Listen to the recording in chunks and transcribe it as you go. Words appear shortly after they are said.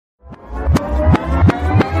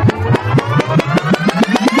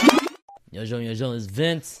Yo, it's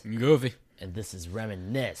Vince. Goofy. And this is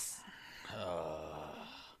Reminisce.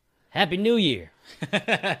 Happy New Year.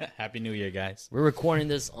 Happy New Year, guys. We're recording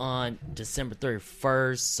this on December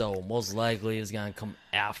 31st, so most likely it's going to come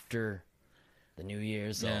after the New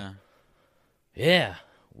Year. So, yeah.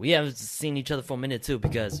 We haven't seen each other for a minute, too,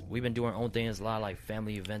 because we've been doing our own things. A lot of, like,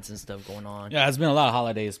 family events and stuff going on. Yeah, it's been a lot of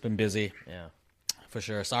holidays. It's been busy. Yeah. For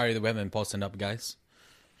sure. Sorry that we haven't been posting up, guys.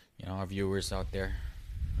 You know, our viewers out there.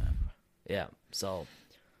 Yeah. So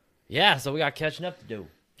we got catching up to do.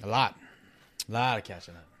 A lot of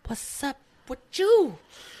catching up. What's up with you?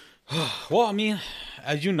 Well, I mean,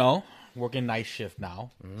 as you know, working night shift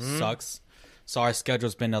now. Sucks. So our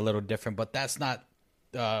schedule's been a little different, but that's not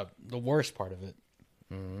the worst part of it.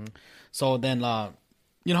 So then,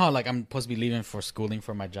 you know how, like, I'm supposed to be leaving for schooling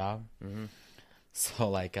for my job? So,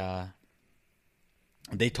 like,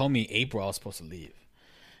 they told me April I was supposed to leave.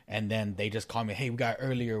 And then they just called me, hey, we got an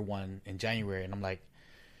earlier one in January. And I'm like,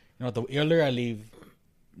 you know, the earlier I leave,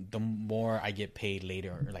 the more I get paid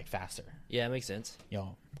later, or like faster. Yeah, it makes sense. You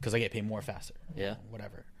know, because I get paid more faster. Yeah. You know,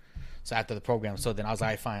 whatever. So after the program, so then I was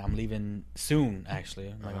like, fine, I'm leaving soon, actually.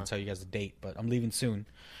 I'm not going to tell you guys the date, but I'm leaving soon.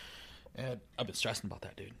 And I've been stressing about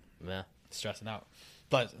that, dude. Yeah. Stressing out.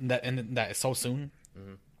 But that is so soon.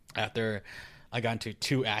 After I got into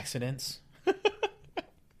 2 accidents.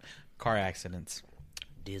 Car accidents.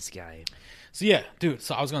 This guy. So yeah, dude.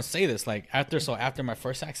 So I was gonna say this, like after my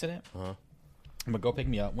first accident, I'm gonna go pick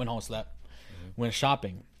me up. Went home, slept, went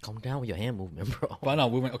shopping. Calm down with your hand movement, bro. But no,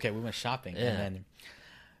 we went shopping, Yeah. and then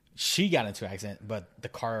she got into an accident, but the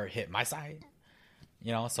car hit my side.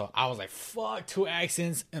 You know, so I was like, "Fuck, 2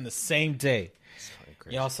 accidents in the same day."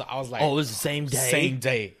 You know, so I was like, Oh, it was the same day? Same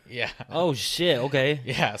day, yeah. Oh, shit. Okay.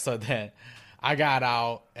 Yeah. So then I got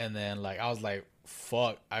out, and then like I was like,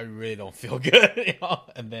 fuck, I really don't feel good, you know?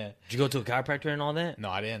 And then Did you go to a chiropractor and all that? no,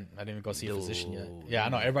 I didn't even go see a physician yet. Dude. Yeah, I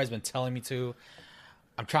know everybody's been telling me to.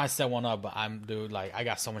 I'm trying to set one up, but like I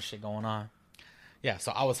got so much shit going on. Yeah,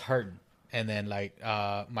 so I was hurting, and then like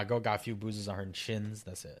my girl got a few bruises on her shins.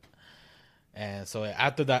 That's it. And so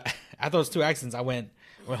after those 2 accidents, I went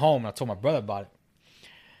home and I told my brother about it,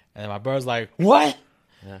 and then my brother's like, "What?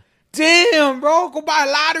 Yeah. Damn, bro, go buy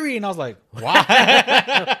a lottery." And I was like, "Why?"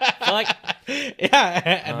 Fuck.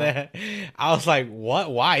 Yeah, and then I was like,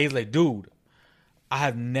 "What? Why?" He's like, "Dude, I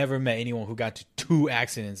have never met anyone who got to 2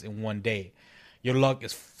 accidents in one day. Your luck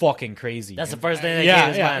is fucking crazy." That's the first thing that came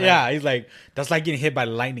to his mind. Yeah. He's like, "That's like getting hit by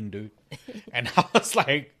lightning, dude." And I was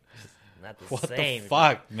like, Not the "What same. the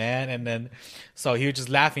fuck, man?" And then, so he was just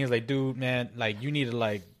laughing. He's like, "Dude, man, like you need to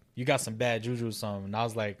like, you got some bad juju or something." And I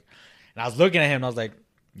was like, and I was looking at him, and I was like,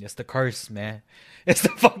 "It's the curse, man. It's the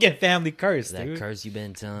fucking family curse, That dude." curse you've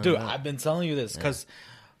been telling Dude, about. I've been telling you this because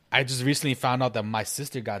I just recently found out that my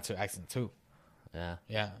sister got into an accident too. Yeah.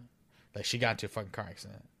 Yeah, like she got into a fucking car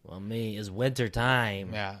accident. Well, me, it's winter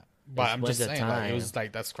time. Yeah, but It's I'm just winter saying, like, it time. was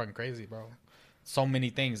like that's fucking crazy, bro. So many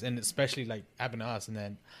things, and especially like happened to us, and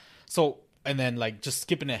then like just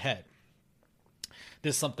skipping ahead.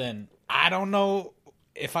 There's something I don't know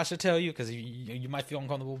if I should tell you because you might feel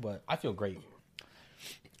uncomfortable, but I feel great.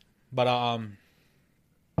 But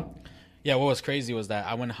yeah, what was crazy was that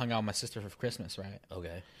I went and hung out with my sister for Christmas, right?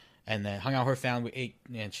 Okay. And then hung out with her family. We ate,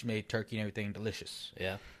 and she made turkey and everything delicious.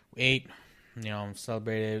 Yeah. We ate, you know,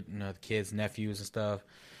 celebrated, you know, the kids, nephews and stuff.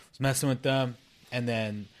 Was messing with them, and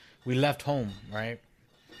then we left home, right?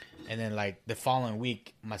 And then like the following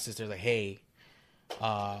week, my sister's like, "Hey,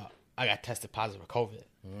 I got tested positive for COVID."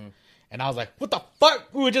 And I was like, "What the fuck?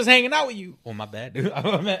 We were just hanging out with you." Oh, my bad, dude.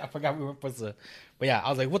 I forgot we were supposed to. But yeah, I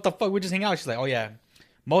was like, "What the fuck? We were just hanging out." She's like, "Oh yeah,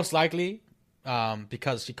 most likely."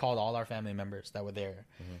 Because she called all our family members that were there.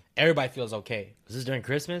 Everybody feels okay. Was this during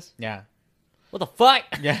Christmas? Yeah. What the fuck?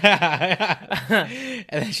 Yeah.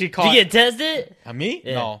 And then she Did called. you get tested? Me?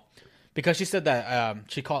 Yeah. No. Because she said that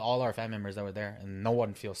she called all our family members that were there and no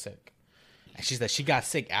one feels sick. And she said she got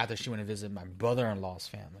sick after she went to visit my brother-in-law's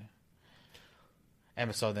family.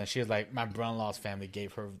 And so then she was like, my brother-in-law's family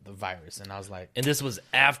gave her the virus. And I was like, And this was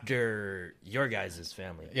after your guys'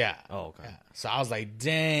 family. yeah. Oh, okay. Yeah. So I was like,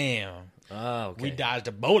 damn. Oh, okay. We dodged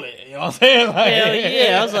a bullet. You know what I'm saying? Like, Hell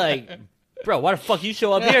yeah. I was like, bro, why the fuck you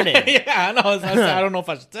show up here then? yeah, I know. I don't know if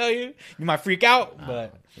I should tell you. You might freak out,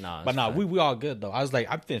 but No, but no, we all good though. I was like,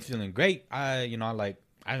 I've been feeling great. I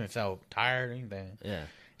haven't felt tired or anything. Yeah.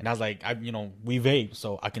 And I was like, we vape,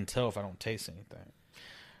 so I can tell if I don't taste anything.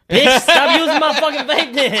 Bitch, stop using my fucking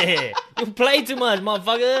vape then. You play too much,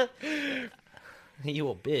 motherfucker. You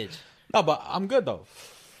a bitch. No, but I'm good though.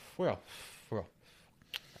 For real.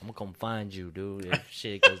 I'm gonna come find you, dude, if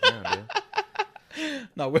shit goes down, dude.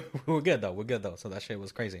 No, we're good though. So that shit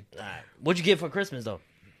was crazy. All right. What'd you get for Christmas, though?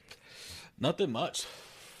 Nothing much.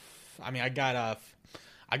 I mean, I got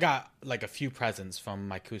like a few presents from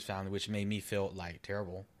my Coos family, which made me feel like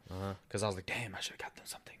terrible because I was like, damn, I should have got them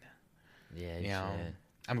something then. Yeah, You know,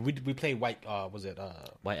 I mean, we played white. Was it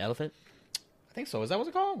White Elephant? I think so. Is that what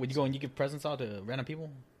it's called? Would you go and you give presents out to random people?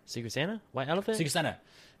 Secret Santa? White Elephant? Secret Santa.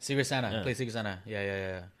 Yeah. Play Secret Santa.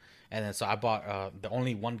 Yeah. And then so I bought the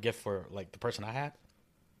only one gift for like the person I had,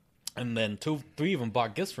 and then 3 of them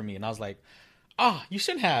bought gifts for me, and I was like, oh, you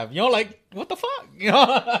shouldn't have. You know, like what the fuck? You know?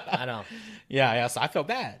 I know. Yeah. So I felt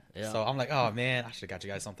bad. Yeah. So I'm like, oh man, I should have got you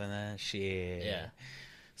guys something then. Shit. Yeah.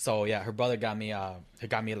 So yeah, her brother got me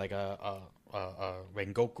like a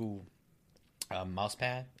Rengoku mouse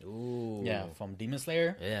pad. Ooh. Yeah, from Demon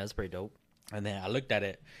Slayer. Yeah, that's pretty dope. And then I looked at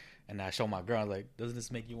it and I showed my girl, I was like, doesn't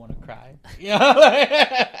this make you want to cry?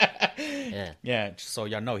 Yeah. Yeah. Yeah, so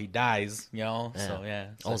y'all know he dies, you know? Yeah. So yeah.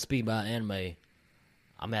 On speak about anime,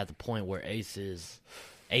 I'm at the point where Ace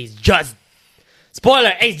just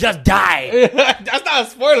spoiler, Ace just died. That's not a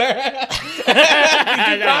spoiler.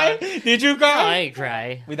 Did you cry? I ain't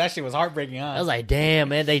cry. Wait, that shit was heartbreaking, huh? I was like, damn,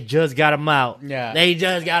 man, they just got him out. Yeah. They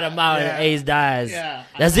just got him out Yeah. and Ace dies. Yeah.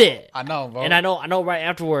 That's it. I know, bro. And I know right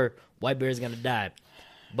afterward, Whitebeard's gonna die.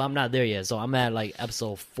 But I'm not there yet, so I'm at like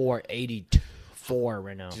episode 484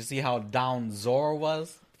 right now. Did you see how down Zoro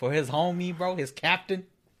was for his homie, bro? His captain?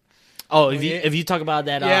 Oh, if you talk about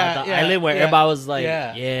that island where everybody was like,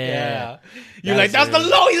 yeah. You're like, that's the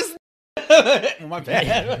lowest. My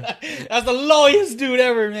bad. That's the lowest dude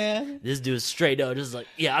ever, man. This dude's straight up, just like,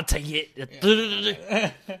 yeah, I'll take it.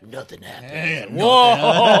 Nothing happened. Yeah,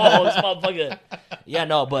 Whoa, this motherfucker. Yeah,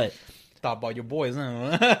 no, but Thought about your boys,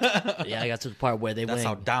 huh? yeah, I got to the part where they That's went.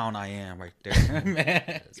 how down I am right there,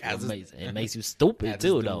 man. It makes you stupid this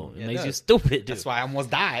too, dude. though. Yeah, It it makes you does. stupid, dude. That's why I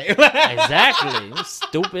almost died. Exactly. You're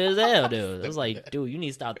stupid as hell, dude. It was like, dude, you need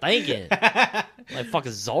to stop thinking. Like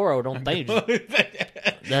fucking Zoro, don't think.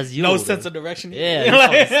 That's you. No dude. sense of direction. Yeah, you're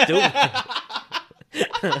fucking stupid.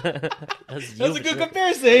 That's That's a good shit.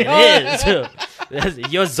 comparison. It is.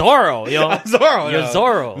 You're Zoro, yo. Zoro. You're though.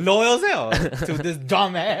 Zoro. Loyal as hell to this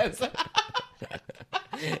dumbass.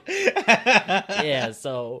 Yeah,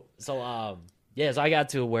 so I got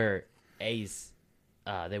to where Ace,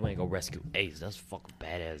 they went and go rescue Ace. That's fucking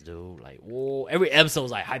badass, dude. Like, whoa, every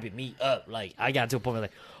episode's like hyping me up. Like, I got to a point where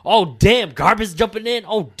like, oh damn, Garbage jumping in.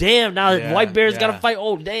 Oh damn, now White Bear's gotta fight.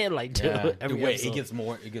 Oh damn, like, dude, Yeah. every Dude, wait,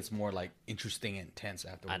 episode. it gets more like interesting and intense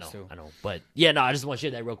afterwards too. I know, but yeah, no, I just want to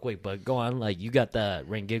share that real quick. But go on, like, you got the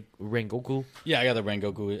Rengoku. Yeah, I got the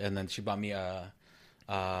Rengoku, and then she bought me her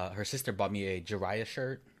sister bought me a Jiraiya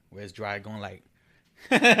shirt. Where's Jiraiya going like?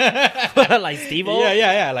 Like Steve-O?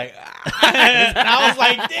 Yeah. Like, and I was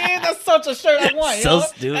like, damn, that's such a shirt I want. So yo.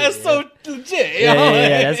 stupid, That's yeah. so legit. You Yeah, know?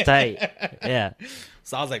 that's tight. Yeah.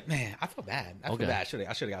 So I was like, man, I feel bad. I Okay. feel bad. I should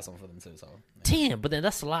have got something for them too. So Damn, but then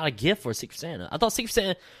that's a lot of gift for Secret Santa. I thought Secret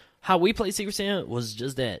Santa, how we play Secret Santa was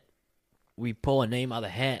just that we pull a name out of the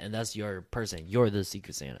hat and that's your person. You're the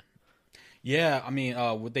Secret Santa. yeah, I mean,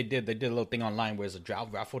 what they did a little thing online where it's a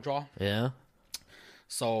raffle draw. Yeah.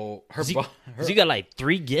 So her, So you got like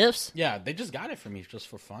 3 gifts? yeah, they just got it for me just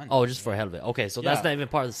for fun. Oh, just for hell of it. Okay, so that's Yeah. not even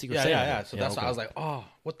part of the Secret yeah, Santa. yeah. So that's why okay. I was like, oh,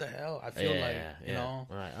 what the hell? I feel like you know,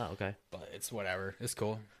 All right. Oh, okay. but it's whatever. It's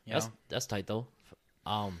cool. You That's know? that's tight though.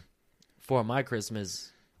 For my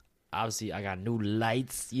Christmas, obviously I got new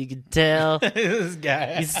lights. You can tell. This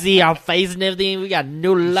guy. You see our face and everything. We got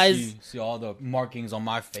new lights. See all the markings on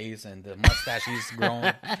my face and the mustache he's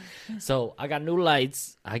grown. So I got new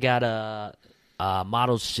lights. I got a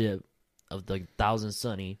model ship of the 1000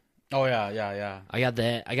 Sunny. Oh yeah. I got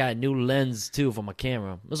that. I got a new lens too for my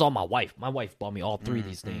camera. It was all my wife. My wife bought me all 3 of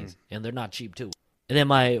these things, and they're not cheap too. And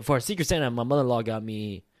then for a Secret Santa, my mother-in-law got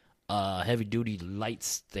me a heavy-duty light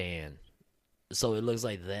stand, so it looks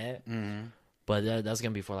like that. Mm-hmm. But that's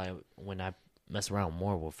gonna be for like when I mess around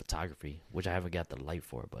more with photography, which I haven't got the light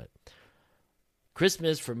for. But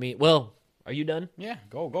Christmas for me, well, are you done? Yeah,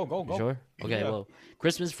 go. You sure? Okay, Yeah. well,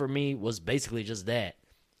 Christmas for me was basically just that.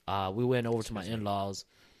 We went over to my in-laws,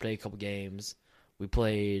 played a couple games. We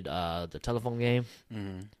played the telephone game,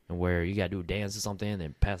 and where you gotta do a dance or something,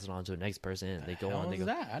 and pass it on to the next person, and they go Hell on. They was go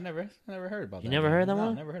that? I never heard about that. You never heard that No, one?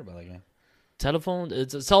 I never heard about that game. telephone.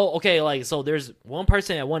 So okay, like so there's one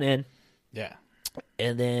person at one end, Yeah.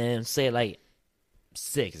 and then say like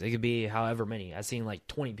 6. It could be however many. I seen like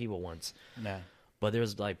 20 people once. Yeah. But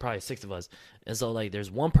there's like probably 6 of us, and so like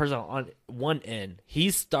there's one person on one end.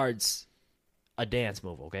 He starts a dance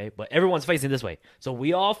move, okay? But everyone's facing this way. So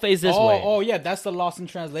we all face this way. Oh, yeah, that's the Lost in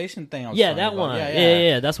Translation thing. Yeah, that one.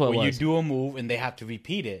 Yeah, that's what it was. You do a move and they have to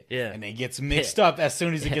repeat it. Yeah. And it gets mixed up as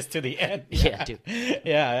soon as it gets to the end. Yeah, dude.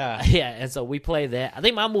 Yeah. Yeah, and so we play that. I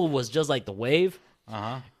think my move was just like the wave.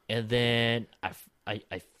 Uh-huh. And then I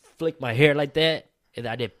flicked my hair like that, and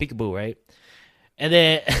I did peekaboo, right? And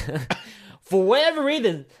then for whatever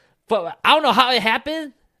reason, I don't know how it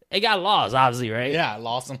happened. It got lost, obviously, right? Yeah,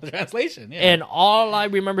 Lost in the Translation. Yeah. And all I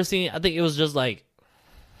remember seeing, I think it was just like,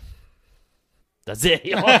 that's it.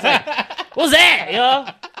 You know what I'm saying? What was that, yo?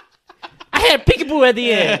 I had peekaboo at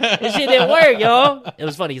the end. This shit didn't work, yo. It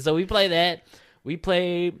was funny. So we played that.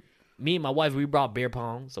 Me and my wife, we brought beer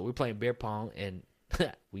pong. So we're playing beer pong, and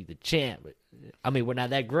we the champ. I mean, we're not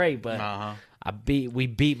that great, but we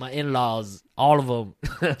beat my in-laws, all of them.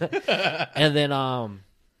 And then,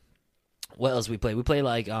 what else we played? We played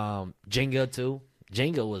like Jenga too.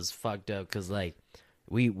 Jenga was fucked up because like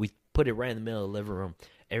we put it right in the middle of the living room.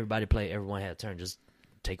 Everybody played. Everyone had a turn. Just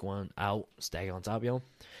take one out, stack it on top, yo.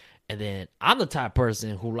 And then I'm the type of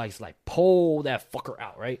person who likes to, like, pull that fucker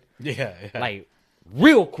out, right? Yeah. Like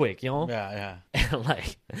real quick, you know. Yeah. And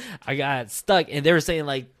like I got stuck, and they were saying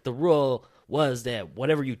like the rule was that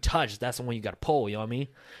whatever you touch, that's the one you got to pull. You know what I mean?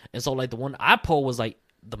 And so like the one I pulled was like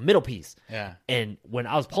the middle piece. Yeah. And when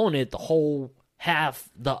I was pulling it, the whole half,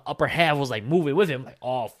 the upper half was like moving with him. Like,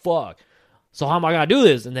 oh fuck. So how am I gonna do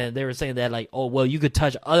this? And then they were saying that like, oh well, you could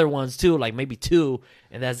touch other ones too, like maybe two,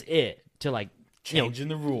 and that's it. To like changing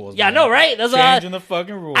the rules. Yeah, man. I know, right? That's changing the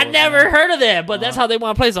fucking rules. I never heard of that, but that's how they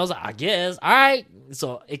want to play. So I was like, I guess, all right.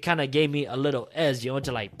 So it kind of gave me a little edge, you know,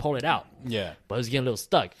 to like pull it out. Yeah. But it was getting a little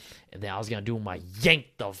stuck. And then I was going to do my yank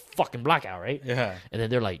the fucking block out, right? Yeah. And then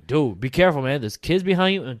they're like, dude, be careful, man. There's kids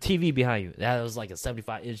behind you and TV behind you. That was like a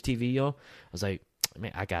 75-inch TV, yo. I was like,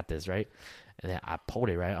 man, I got this, right? And then I pulled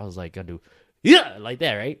it, right? I was like, going to do, yeah, like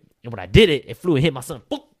that, right? And when I did it, it flew and hit my son.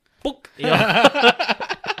 Boop, boop, you know?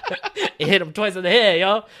 It hit him twice in the head, yo.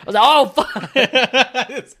 I was like, oh, fuck.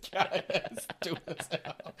 This guy is stupid as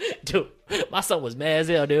hell. Dude, my son was mad as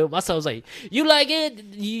hell, dude. My son was like, you like it?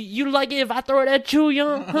 You like it if I throw it at you,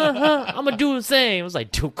 yo? I'm going to do the same. I was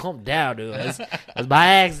like, dude, calm down, dude. It's by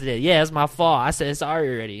accident. Yeah, it's my fault. I said sorry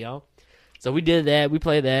already, yo. So we did that. We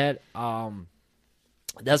played that.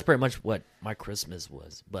 That's pretty much what my Christmas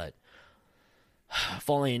was. But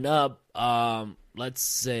following up, let's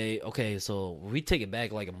say, okay, so we take it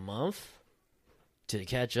back like a month to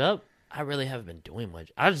catch up. I really haven't been doing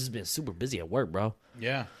much. I've just been super busy at work, bro.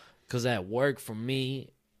 Yeah. Because at work, for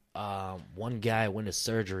me, one guy went to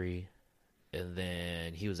surgery, and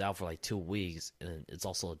then he was out for like 2 weeks, and it's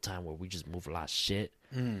also a time where we just move a lot of shit.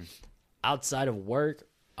 Outside of work,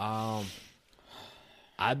 we're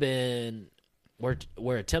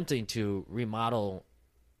attempting to remodel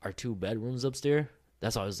our 2 bedrooms upstairs.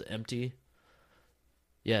 That's why it was empty.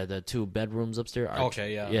 Yeah, the 2 bedrooms upstairs.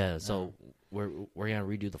 Okay, yeah. Yeah, so we're gonna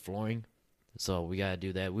redo the flooring. So we gotta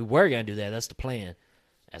do that. We were gonna do that. That's the plan.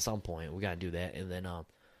 At some point, we gotta do that. And then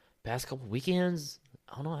past couple weekends,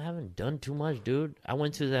 I don't know. I haven't done too much, dude. I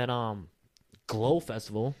went to that Glow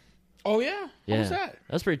Festival. Oh yeah. What was that?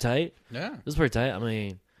 That's pretty tight. Yeah. It was pretty tight. I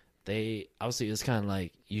mean, they obviously it's kind of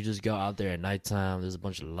like you just go out there at nighttime. There's a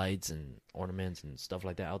bunch of lights and ornaments and stuff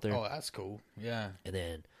like that out there. Oh, that's cool. Yeah. And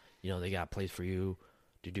then they got a place for you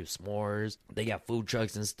to do s'mores. They got food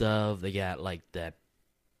trucks and stuff. They got like that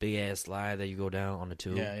big ass slide that you go down on the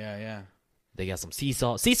tube. Yeah. They got some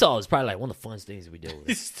seesaw. Seesaw is probably like one of the funnest things we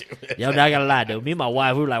do. Stupid. Yo, I'm not gonna lie, dude. Me and my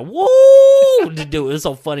wife, we were like, woo! Dude, it was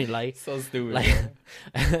so funny. Like, So stupid.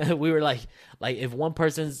 like we were like if one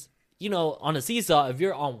person's, on a seesaw, if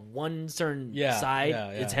you're on one certain side,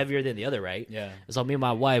 it's heavier than the other, right? Yeah. And so me and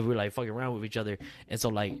my wife, we were like fucking around with each other. And so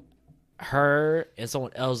like her and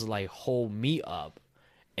someone else would like hold me up.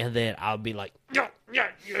 And then I would be like,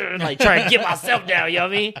 like trying to get myself down, you know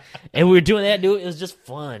what I mean? And we were doing that, dude. It was just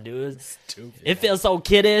fun, dude. Stupid. It felt so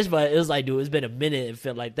kiddish, but it was like, dude, it's been a minute. It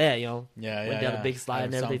felt like that, Yeah, Went down a big slide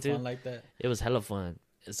and everything too. Fun like that. It was hella fun.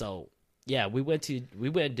 So yeah, we went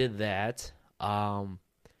and did that.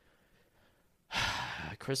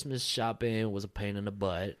 Christmas shopping was a pain in the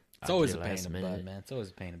butt. It's always a pain in the butt, man. It's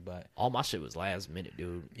always a pain in the butt. All my shit was last minute,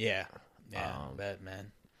 dude. Yeah, bad,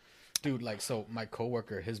 man. Dude, like, so my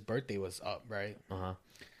coworker, his birthday was up, right?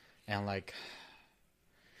 And like,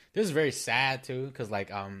 this is very sad too, because like,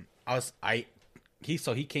 my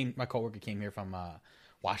coworker came here from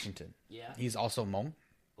Washington. Yeah. He's also Hmong.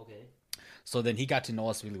 Okay. So then he got to know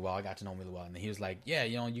us really well. I got to know him really well, and he was like, "Yeah,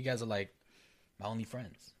 you guys are like my only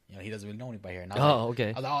friends. He doesn't really know anybody here." And I was okay.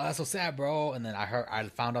 I was like, "Oh, that's so sad, bro." And then I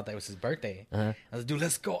found out that it was his birthday. I was like, "Dude,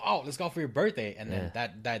 let's go out. Let's go out for your birthday." And then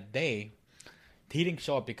that day, he didn't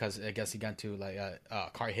show up because I guess he got into like a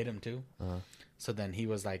car hit him too. So then he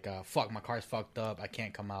was like, "Fuck, my car's fucked up. I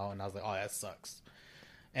can't come out." And I was like, "Oh, that sucks."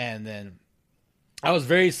 And then I was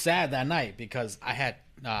very sad that night because I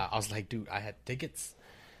was like, dude, I had tickets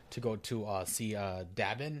to go to see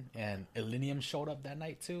Dabin, and Illenium showed up that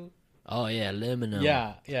night too. Oh yeah, aluminum.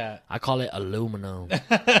 Yeah. I call it aluminum.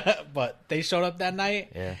 But they showed up that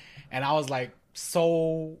night. Yeah. And I was like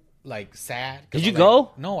so like sad. Did you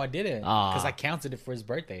go? No, I didn't. Because I canceled it for his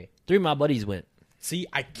birthday. 3 of my buddies went. See,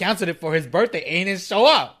 I canceled it for his birthday and he didn't show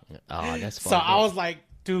up. Oh, that's so I was like,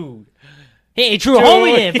 dude. He ain't true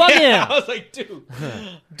homie then. Fuck him. I was like,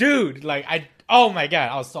 dude, like oh my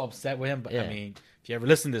God, I was so upset with him. But I mean, if you ever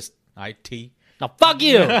listen to this, IT. No, fuck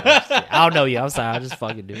you. I don't know you. I'm sorry. I just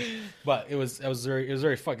fucking do. But it was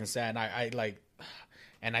very fucking sad. And I like,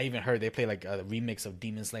 and I even heard they play like a remix of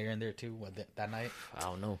Demon Slayer in there too. That night? I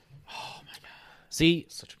don't know. Oh my God. See,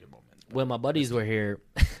 Such a good moment. when my buddies were here.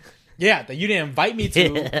 Yeah, that you didn't invite me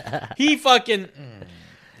to. He fucking.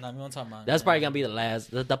 Not me one time. That's probably gonna be the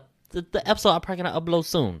last. The episode I'm probably gonna upload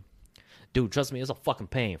soon. Dude, trust me, it's a fucking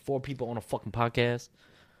pain. 4 people on a fucking podcast.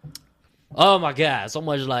 Oh my God, so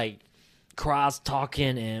much like cross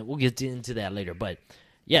talking, and we'll get into that later. But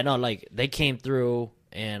yeah, no, like they came through,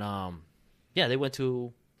 and yeah, they went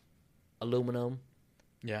to aluminum.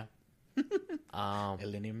 Yeah.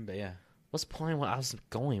 Illenium, but yeah. What's the point? Where I was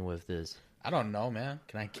going with this? I don't know, man.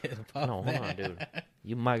 Can I get a puff? No, hold on, dude.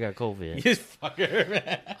 You might got COVID. You fucker,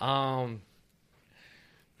 man.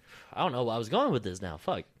 I don't know where I was going with this now.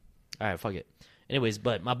 Fuck. All right, fuck it. Anyways,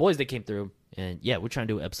 but my boys, they came through, and yeah, we're trying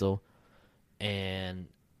to do an episode. And,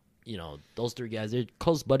 you know, those 3 guys, they're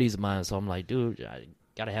close buddies of mine. So I'm like, dude, I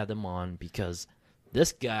got to have them on because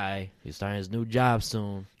this guy, he's starting his new job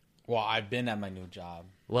soon. Well, I've been at my new job.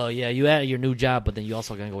 Well, yeah, you had your new job, but then you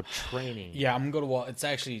also going to go training. Yeah, I'm going to go it's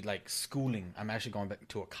actually like schooling. I'm actually going back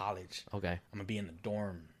to a college. Okay. I'm going to be in the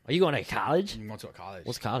dorm. Are you going to college? I'm going to a college.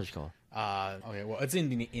 What's college called? Okay, well, it's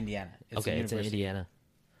in Indiana. It's in Indiana.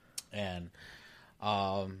 And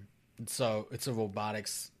so it's a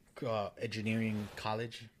robotics engineering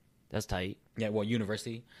college. That's tight. Yeah, well,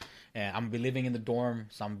 university. And I'm going to be living in the dorm,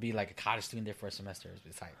 so I'm going to be like a college student there for a semester.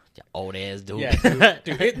 It's tight. Yeah, old ass dude. Yeah,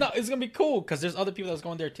 dude. It's going to be cool because there's other people that's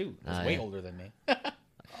going there too. It's way older than me.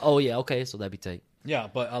 Oh, yeah, okay, so that'd be tight. Yeah,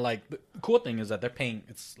 but like the cool thing is that they're paying,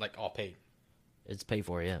 it's like all paid. It's paid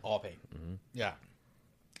for, yeah. All paid. Mm-hmm. Yeah.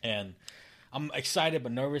 And I'm excited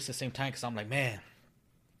but nervous at the same time because I'm like, man,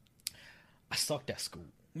 I sucked at school.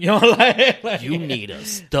 You know, like you need to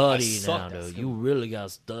study now, dude. You really got to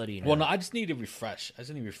study now. Well, no, I just need to refresh. I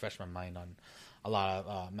just need to refresh my mind on a lot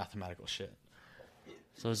of mathematical shit.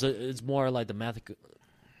 So it's more like the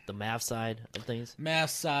math side of things?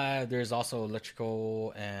 Math side, there's also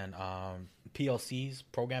electrical and PLCs,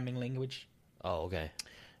 programming language. Oh, okay.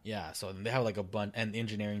 Yeah, so they have like a bunch, and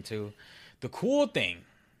engineering too. The cool thing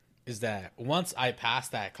is that once I pass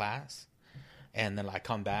that class, and then I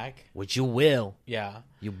come back, which you will. Yeah.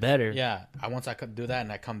 You better. Yeah. Once I could do that and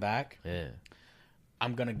I come back, yeah,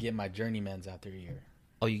 I'm gonna get my journeyman's after a year.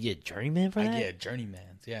 Oh, you get journeyman for that? I get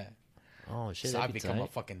journeyman's, yeah. Oh shit! So I become a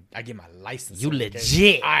fucking. I get my license. You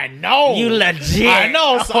legit. I know. You legit. I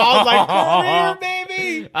know. So I was like, career,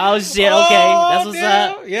 baby. Oh shit! Okay, that's what's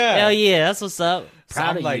up. Yeah. Hell yeah, that's what's up.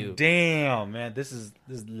 Proud of like, you. Damn, man, this is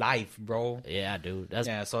life, bro. Yeah, dude.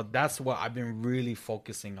 So that's what I've been really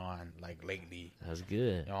focusing on, like lately. That's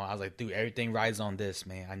good. You know, I was like, dude, everything rides on this,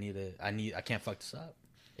 man. I can't fuck this up.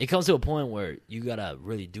 It comes to a point where you gotta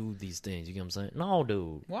really do these things. You get what I'm saying? No,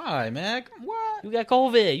 dude. Why, man? What? You got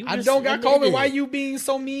COVID. I don't got COVID. Why are you being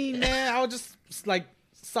so mean, man? I was just like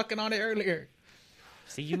sucking on it earlier.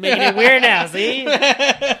 See, you making it weird now. See,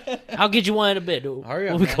 I'll get you one in a bit, dude. Hurry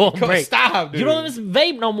up, we go on break. Stop, dude. You don't even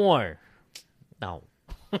vape no more. No.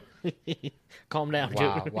 Calm down,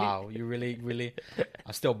 dude. Wow. You really.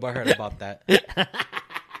 I'm still butthurt about that.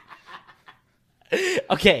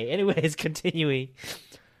 Okay. Anyways, continuing.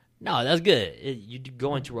 No, that's good. You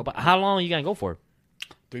go into robot. How long are you gonna go for?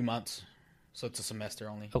 3 months. So it's a semester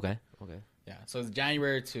only. Okay. Yeah. So it's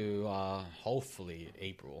January to hopefully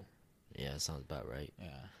April. Yeah, sounds about right.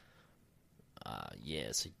 Yeah.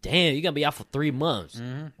 Yeah. So damn, you're gonna be out for 3 months.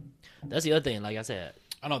 Mm-hmm. That's the other thing. Like I said,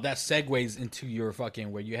 I know that segues into your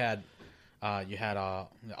fucking where you had all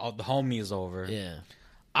the homies over. Yeah.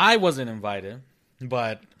 I wasn't invited,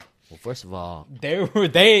 but well, first of all, they're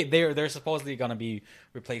supposedly gonna be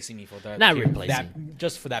replacing me for that. Not period, replacing,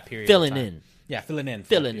 just for that period. filling in. Yeah, filling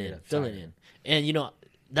in. And you know,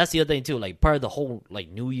 that's the other thing too. Like part of the whole like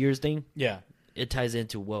New Year's thing. Yeah. It ties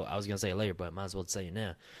into what I was gonna say later, but I might as well say it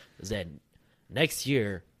now. Is that next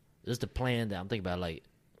year? This is the plan that I'm thinking about. Like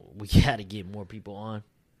we got to get more people on.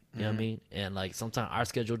 You know what I mean? And like sometimes our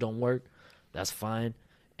schedule don't work. That's fine.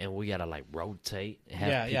 And we gotta like rotate.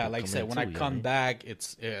 Yeah. Like I said, when I come back,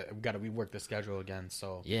 it's we gotta rework the schedule again.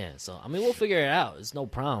 So yeah. So I mean, we'll figure it out. It's no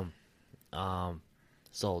problem.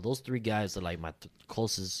 So those 3 guys are like my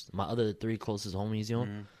other 3 closest homies, you know.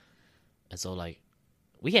 And so like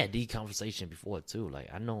we had deep conversation before too. Like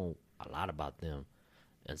I know a lot about them,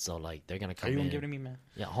 and so like they're gonna come. Are you in. gonna give it to me, man?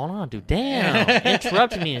 Yeah, hold on, dude. Damn,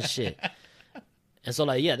 interrupting me and shit. And so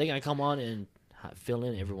like yeah, they're gonna come on and fill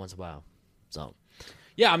in every once in a while. So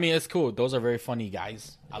yeah, I mean it's cool. Those are very funny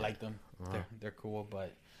guys. I like them. They're cool,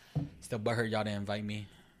 but still butthurt y'all to invite me.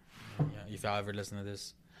 Yeah, if y'all ever listen to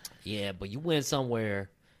this. Yeah, but you went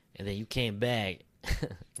somewhere and then you came back.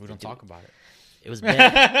 We don't talk about it. It was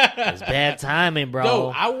bad. It was bad timing, bro.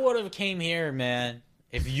 Yo, I would have came here, man,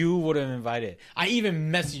 if you would have invited. I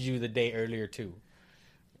even messaged you the day earlier too.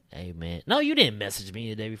 Hey, man. No, you didn't message me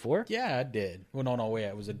the day before. Yeah, I did. Well, no, wait.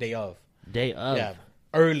 It was a day of. Day of. Yeah,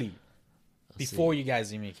 early. Before you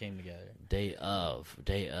guys even came together. Day of.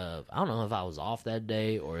 I don't know if I was off that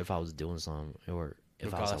day or if I was doing something or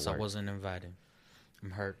if I was at work. I wasn't invited.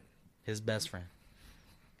 I'm hurt. His best friend.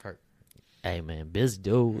 Hurt. Hey, man. Busy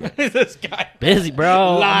dude. This guy. Busy,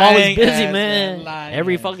 bro. Lying I'm always busy, ass, man.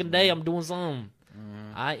 Every ass, fucking day I'm doing something.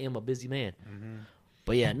 I am a busy man.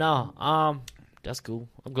 But yeah, no. That's cool.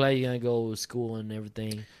 I'm glad you're gonna go to school and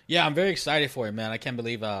everything. Yeah, I'm very excited for it, man. I can't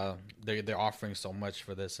believe they're offering so much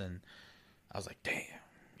for this, and I was like, damn,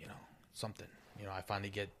 something. I finally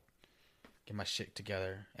get my shit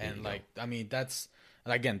together, and like, I mean, that's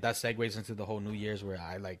again that segues into the whole New Year's where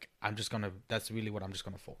that's really what I'm just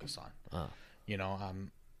gonna focus on.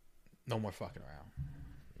 No more fucking around.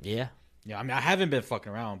 Yeah. Yeah, I mean, I haven't been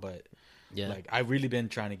fucking around, but yeah, like I've really been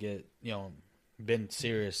trying to get been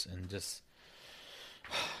serious and just.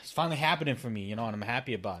 It's finally happening for me, and I'm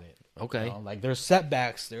happy about it. Okay. Like there's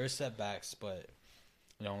setbacks, but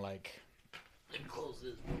like. Let me close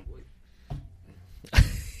this real quick.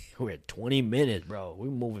 We're at 20 minutes, bro. We're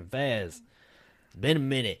moving fast. It's been a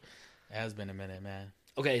minute. It has been a minute, man.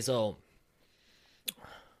 Okay, so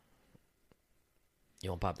you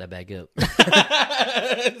want to pop that back up?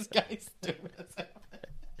 This guy's stupid.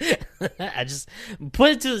 I just put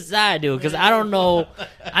it to the side, dude, because I don't know.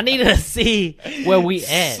 I need to see where we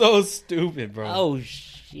at. So stupid, bro. Oh,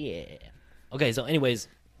 shit. Okay, so anyways,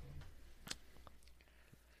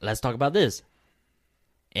 let's talk about this.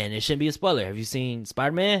 And it shouldn't be a spoiler. Have you seen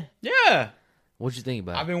Spider-Man? Yeah. What'd you think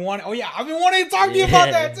about it? I've been wanting to talk to you about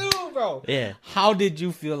that too, bro. Yeah. How did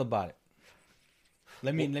you feel about it?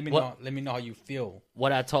 Let me know how you feel.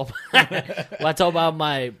 What I told about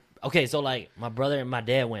my. Okay, so like my brother and my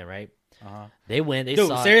dad went, right? Uh-huh. They went. They dude,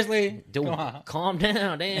 saw seriously? It. Dude, calm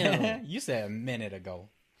down, damn. You said a minute ago.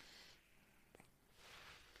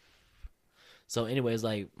 So, anyways,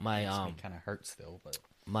 like my kind of hurts still, but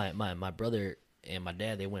my brother and my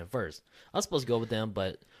dad, they went first. I was supposed to go with them,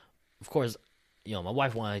 but of course, my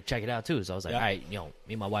wife wanted to check it out too. So I was like, all right, me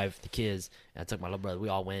and my wife, the kids, and I took my little brother. We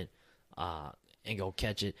all went and go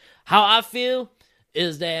catch it. How I feel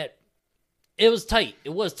is that. It was tight.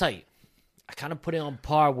 It was tight. I kind of put it on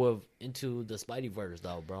par with Into the Spideyverse,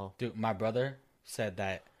 though, bro. Dude, my brother said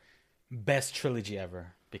that best trilogy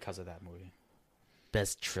ever because of that movie.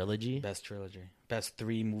 Best trilogy? Best trilogy. Best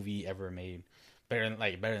 3 movie ever made. Better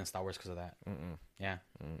than Star Wars because of that. Yeah.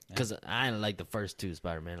 Because I didn't like the first 2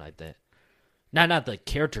 Spider-Man like that. Not the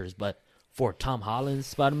characters, but for Tom Holland's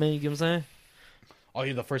Spider-Man, you get what I'm saying?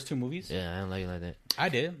 Oh, the first 2 movies? Yeah, I didn't like it like that. I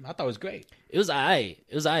did. I thought it was great. It was alright.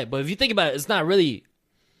 But if you think about it, it's not really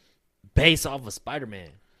based off of Spider-Man.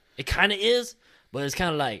 It kind of is, but it's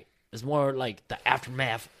kind of like, it's more like the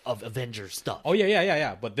aftermath of Avengers stuff. Oh,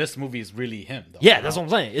 yeah. But this movie is really him, though. Yeah, that's what I'm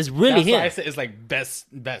saying. It's really him. Why I said it's like best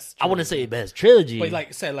trilogy. I wouldn't say best trilogy.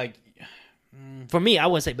 But for me, I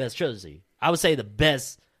wouldn't say best trilogy. I would say the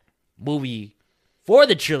best movie for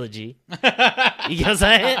the trilogy. You know what I'm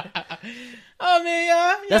saying? I mean,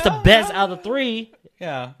 yeah. That's the best out of the 3.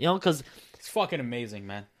 Yeah. Because it's fucking amazing,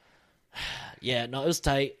 man. Yeah, no, it was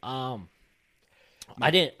tight. I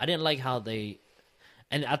didn't like how they,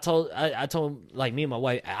 and I told like me and my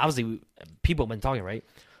wife. Obviously, people have been talking, right?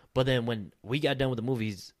 But then when we got done with the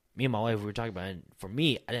movies, me and my wife we were talking about it. And for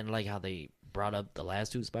me, I didn't like how they brought up the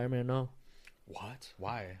last 2 Spider-Man. No. What?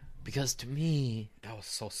 Why? Because to me, that was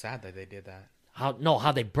so sad that they did that.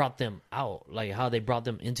 How they brought them out, like how they brought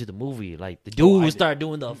them into the movie, like the dude who started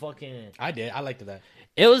doing the fucking. I did. I liked that.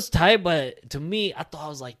 It was tight, but to me, I thought I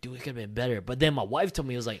was like, dude, it could have been better. But then my wife told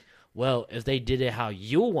me it was like, well, if they did it how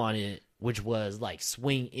you wanted, which was like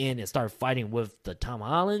swing in and start fighting with the Tom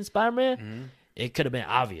Holland Spider-Man, it could have been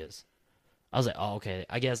obvious. I was like, oh, okay,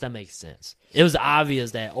 I guess that makes sense. It was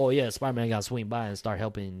obvious that, oh yeah, Spider-Man got to swing by and start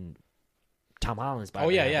helping Tom Holland's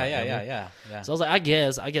Spider-Man. Oh yeah. So I was like, I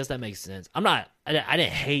guess that makes sense. I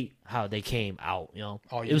didn't hate how they came out. You know,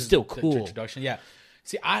 Oh, it was still cool. The introduction, yeah.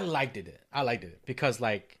 See, I liked it because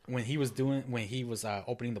like when he was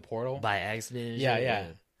opening the portal By accident. and Yeah, shit, yeah.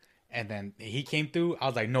 And then he came through. I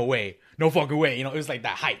was like, no way. No fucking way. You know, it was like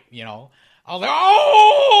that hype, you know. I was like,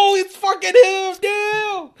 oh, it's fucking him,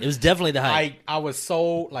 dude. It was definitely the hype. I was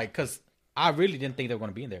so, like, because I really didn't think they were going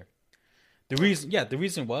to be in there. The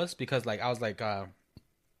reason was because, like, I was like, I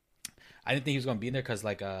didn't think he was going to be in there because,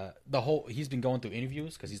 like, he's been going through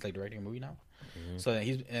interviews because he's, like, directing a movie now. Mm-hmm. So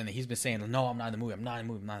he's been saying, no, I'm not in the movie. I'm not in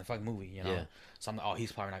the fucking movie, you know. Yeah. So I'm like, oh,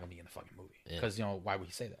 he's probably not going to be in the fucking movie. Because, you know, why would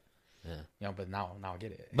he say that? Yeah. You know, but now I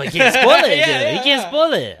get it. But he can't spoil it, dude. He can't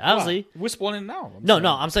spoil it, obviously. We're spoiling it now. No,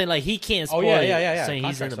 I'm saying, like, he can't spoil it saying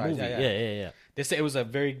he's in the Contract movie. size, Yeah. They say it was a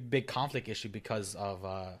very big conflict issue because of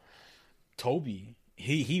Toby.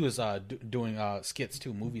 He was doing skits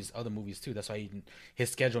too, other movies too. That's why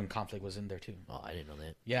his scheduling conflict was in there too. Oh, I didn't know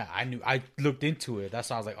that. Yeah, I knew. I looked into it. That's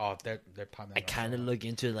why I was like, oh, they're probably. I kind of look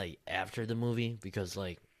into it, like, after the movie because,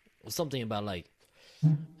 like, something about, like,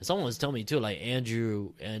 someone was telling me too, like,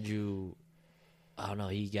 Andrew, I don't know,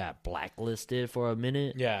 he got blacklisted for a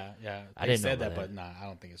minute. Yeah. I didn't say know that, but nah, I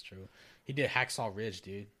don't think it's true. He did Hacksaw Ridge,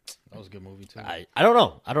 dude. That was a good movie too. I don't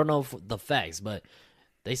know. I don't know the facts, but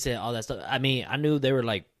they said all that stuff. I mean, I knew they were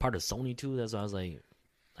like part of Sony too. That's why I was like,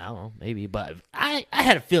 I don't know, maybe. But I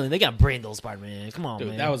had a feeling they got brain those Spider-Man. Come on, dude,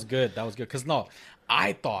 man. That was good. Because no,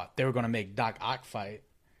 I thought they were gonna make Doc Ock fight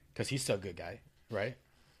because he's still a good guy, right?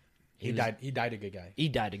 He died a good guy. He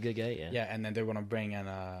died a good guy. Yeah. Yeah, and then they were gonna bring in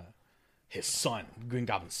his son, Green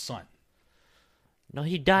Goblin's son. No,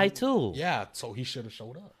 he died too. Yeah, so he should have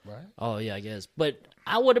showed up, right? Oh yeah, I guess. But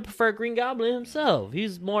I would have preferred Green Goblin himself.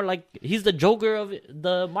 He's more like he's the Joker of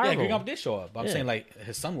the Marvel. Yeah, Green Goblin did show up. But I'm saying like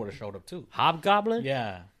his son would have showed up too. Hobgoblin.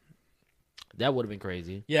 Yeah, that would have been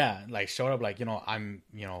crazy. Yeah, like showed up like I'm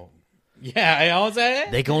yeah, you know what I'm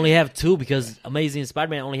saying? They can only have two because Amazing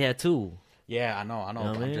Spider-Man only had two. Yeah, I know. You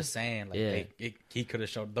know I'm just saying, like, he could have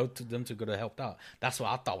showed them two could have helped out. That's what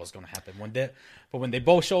I thought was gonna happen but when they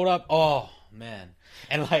both showed up, oh man,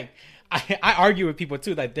 and like I argue with people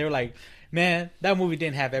too, like they're like, man, that movie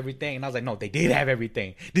didn't have everything, and I was like, no, they did have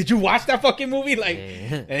everything. Did you watch that fucking movie? Like,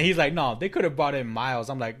 and he's like, no, they could have brought in Miles.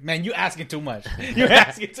 I'm like, man, you asking too much. You're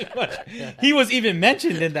asking too much. He was even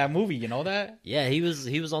mentioned in that movie. You know that? Yeah, he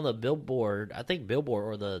was on the billboard. I think billboard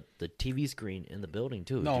or the TV screen in the building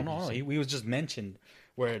too. No. He was just mentioned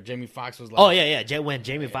where Jamie Foxx was like, oh yeah. When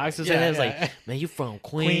Jamie Foxx was in it, it's like, man, you from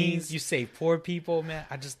Queens? You save poor people, man.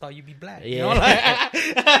 I just thought you'd be black. Yeah, you know, like,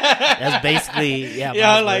 that's basically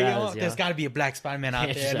there's got to be a black Spider-Man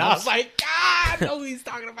out there. And I was like, God, I know who he's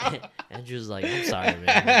talking about. Andrew's like, I'm sorry,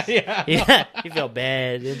 man. Yeah, he felt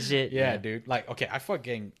bad and shit. Yeah, dude. Like, okay, I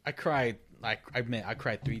cried. Like, I admit, I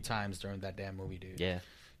cried 3 times during that damn movie, dude. Yeah,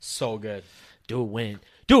 so good, dude.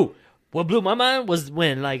 What blew my mind was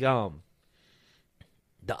when like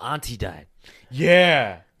the auntie died.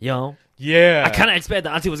 Yeah. Yeah. I kind of expected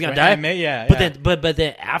the auntie was gonna die. But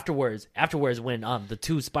then afterwards when the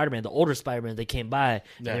two Spider-Man, the older Spider-Man, they came by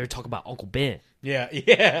and they were talking about Uncle Ben. Yeah.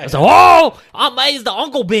 I was like, oh, I'm amazed the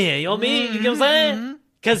Uncle Ben. You know what I mean? You know what I'm saying?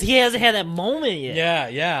 Because he hasn't had that moment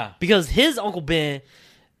yet. Yeah. Because his Uncle Ben,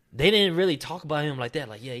 they didn't really talk about him like that.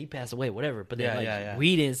 Like, yeah, he passed away, whatever. But then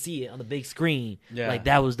we didn't see it on the big screen. Yeah. Like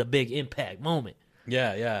that was the big impact moment.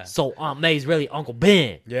 Yeah. So Aunt May's really Uncle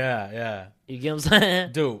Ben. Yeah. You get what I'm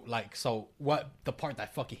saying? Dude, like, so what the part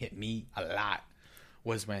that fucking hit me a lot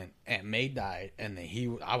was when Aunt May died and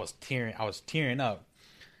then I was tearing up.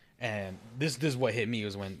 And this is what hit me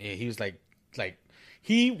was when he was like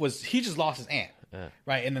he just lost his aunt.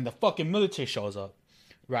 Right? And then the fucking military shows up,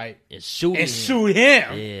 right? And shoot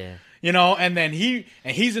him. Yeah. You know, and then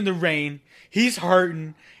he's in the rain, he's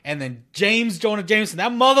hurting, and then Jonah Jameson,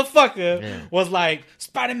 that motherfucker, was like,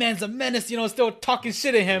 Spider-Man's a menace, you know, still talking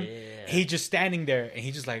shit at him. Yeah. He just standing there, and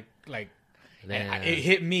he just like, and it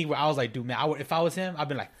hit me where I was like, dude, man, if I was him, I'd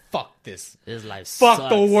been like, fuck this. This life fuck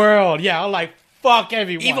sucks. the world. Yeah, I'm like, fuck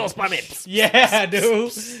everyone. Evil Spider-Man. Yeah,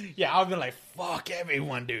 dude. Yeah, I've been like, fuck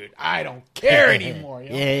everyone, dude. I don't care anymore. You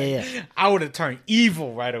know? Yeah. I would have turned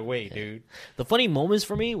evil right away, dude. The funny moments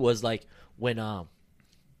for me was like when they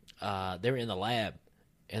were in the lab,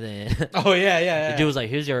 and then the dude was like,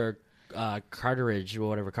 "Here's your cartridge or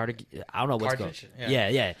whatever I don't know what's called."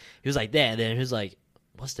 Yeah. He was like that, and then he was like,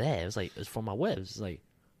 "What's that?" It was like, "It's for my webs." It's like,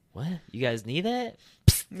 what? You guys need that?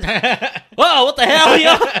 Psst. Whoa, what the hell,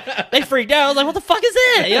 yo? They freaked out. I was like, what the fuck is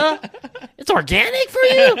that, yo? It's organic for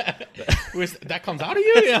you? That comes out of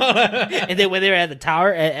you? And then when they were at the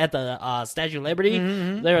tower, at the Statue of Liberty,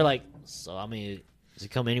 they were like, so, I mean, does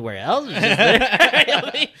it come anywhere else? Or just there? You know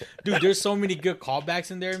what I mean? Dude, there's so many good callbacks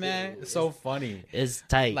in there, man. It's so funny. It's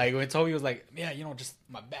tight. Like when Toby was like, yeah, just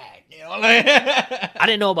my bag. Like I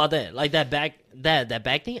didn't know about that. Like that back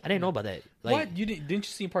thing? I didn't know about that. Like, what? Didn't you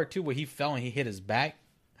see in part 2 where he fell and he hit his back?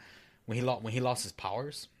 When he lost his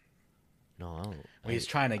powers? No, I don't. When he was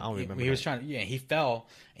trying to, I don't remember. when he was trying to, he fell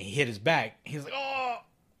and he hit his back. He was like,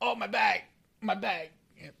 oh, my bag.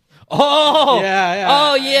 Oh, yeah.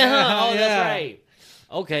 Oh, yeah. Huh? Oh, Yeah. that's right.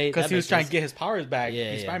 Okay, Because he was trying to get his powers back.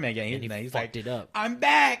 Yeah, He's yeah. Spider-Man again. And he He's fucked like, it up. I'm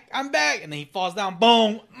back. And then he falls down.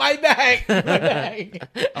 Boom. My bag. Okay,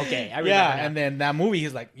 I remember. Yeah, now. And then that movie,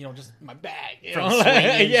 he's like, just my bag. From swinging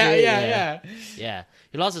and yeah, shit, yeah. Yeah,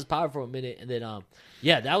 he lost his power for a minute, and then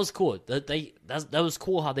yeah, that was cool. That was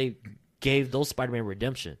cool how they gave those Spider-Man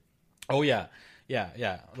redemption. Oh yeah.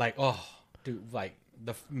 Like, oh, dude, like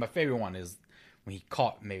my favorite one is when he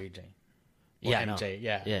caught Mary Jane. Or Yeah, MJ.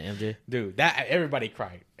 no. Yeah, MJ. Dude, that everybody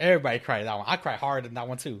cried. Everybody cried that one. I cried hard in that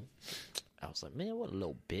one too. I was like, man, what a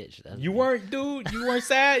little bitch. You weren't, dude. You weren't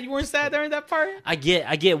sad. You weren't sad during that part. I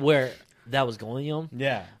get where that was going,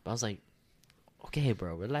 Yeah. But I was like, okay,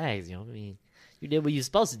 bro, relax. I mean, you did what you're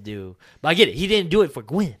supposed to do. But I get it. He didn't do it for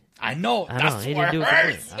Gwen. I know. That's He what didn't do it for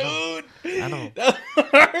hurts, Gwen. dude. I know. That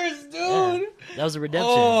hurts, dude. Yeah, that was a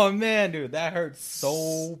redemption. Oh man, dude, that hurts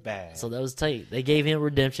so bad. So that was tight. They gave him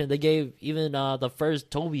redemption. They gave even the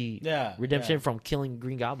first Toby redemption from killing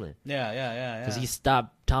Green Goblin. Yeah. Because he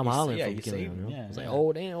stopped Tom Holland from he killing saved him. him. Yeah, I was like, yeah.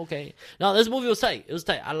 oh, damn, okay. No, this movie was tight. It was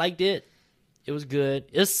tight. I liked it. It was good.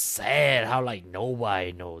 It's sad how, like,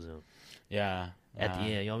 nobody knows him Yeah. at the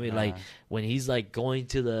end. You know what I mean? Like, when he's, like, going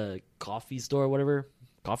to the coffee store or whatever,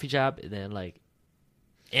 coffee shop, and then, like,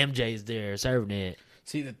 MJ's there serving it.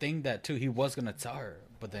 See, the thing that, too, he was going to tell her,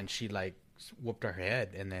 but then she, like, whooped her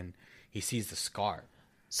head, and then he sees the scar.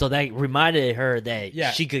 So that reminded her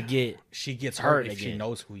that she could get She gets hurt hurt if she again.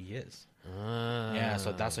 knows who he is. Yeah,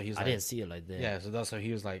 so that's what he's like. I didn't see it like that. Yeah, so that's what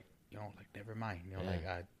he was like, like, never mind.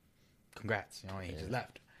 Like, congrats. And he just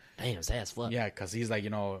left. Damn, sad as fuck. Yeah, because he's like,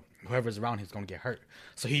 whoever's around he's going to get hurt.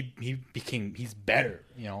 So he's better.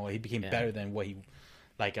 He became better than what he,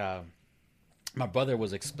 like, my brother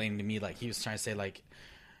was explaining to me, like, he was trying to say, like,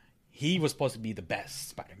 he was supposed to be the best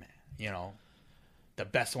Spider-Man, the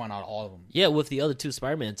best one out of all of them. Yeah, with the other two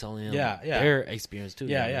Spider-Man telling him their experience too.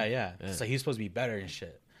 Yeah. So he's supposed to be better and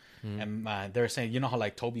shit. Mm-hmm. And they were saying, how,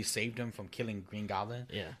 like, Toby saved him from killing Green Goblin?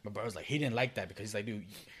 Yeah. My brother's like, he didn't like that because he's like, dude,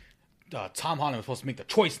 Tom Holland was supposed to make the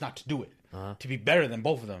choice not to do it, to be better than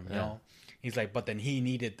both of them, you know? He's like, but then he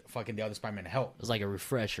needed fucking the other Spider-Man to help. It was like a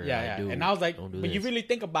refresher. Yeah, like, yeah. dude, and I was like, don't do but this. you really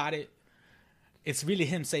think about it, it's really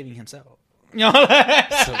him saving himself. So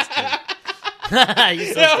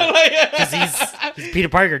because he's Peter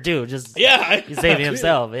Parker too. Just he's saving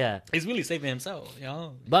himself. Yeah, he's really saving himself.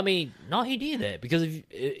 But I mean, no, he did that because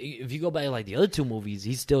if you go back like the other two movies,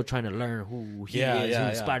 he's still trying to learn who he is,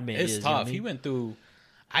 who Spider-Man is. It's tough. You know what I mean? He went through.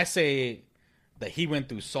 I say that he went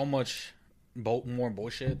through so much more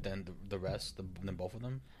bullshit than the rest, than both of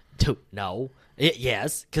them. Dude, no,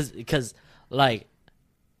 yes, because like.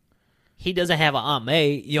 He doesn't have an Aunt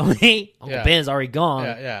May, you know what I mean? Uncle Ben's already gone.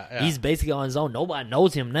 Yeah. He's basically on his own. Nobody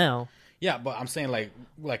knows him now. Yeah, but I'm saying like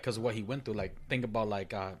because what he went through. Like, think about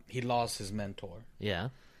like he lost his mentor. Yeah.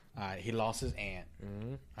 He lost his aunt.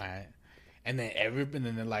 Mm-hmm. All right, and then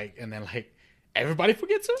everybody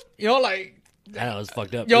forgets him. Like. I know, it's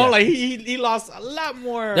fucked up. Like he lost a lot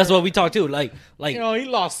more. That's what we talked to. Like he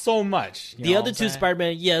lost so much. The other two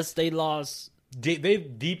Spider-Man, yes, they lost. They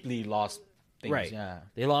deeply lost. Things, right. Yeah.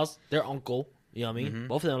 They lost their uncle. You know what I mean? Mm-hmm.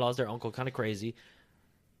 Both of them lost their uncle. Kind of crazy.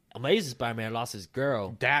 Amazing Spider-Man lost his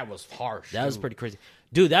girl. That was harsh. That was pretty crazy.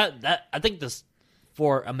 Dude, that I think this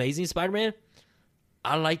for Amazing Spider-Man,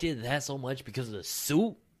 I liked it that so much because of the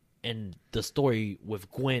suit and the story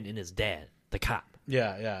with Gwen and his dad, the cop.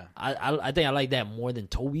 Yeah. I think I like that more than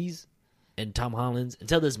Toby's and Tom Holland's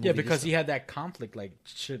until this movie. Yeah, because he had that conflict. Like,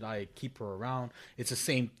 should I keep her around? It's the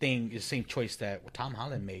same thing. It's the same choice that Tom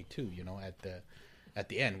Holland made too. At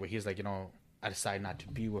the end, where he's like, I decided not to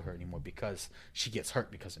be with her anymore because she gets hurt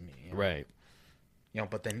because of me. Right.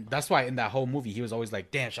 But then that's why in that whole movie he was always like,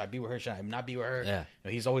 damn, should I be with her? Should I not be with her? Yeah.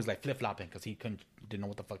 He's always like flip flopping because he didn't know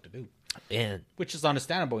what the fuck to do. And which is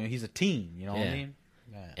understandable. He's a teen. You know what I mean?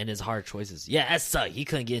 Yeah. And his hard choices. Yeah, that sucked. He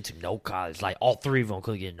couldn't get into no college. Like, all three of them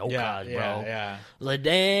couldn't get no college, bro. Yeah. I was like,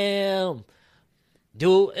 damn.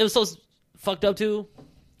 Dude, it was so fucked up, too.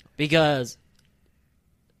 Because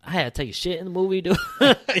I had to take a shit in the movie, dude.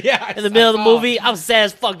 Yeah, in the middle of the movie, I was sad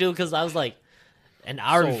as fuck, dude, because I was like, an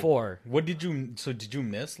hour So, before. What did you? So did you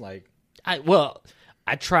miss like? I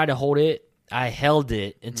tried to hold it. I held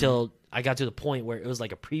it until I got to the point where it was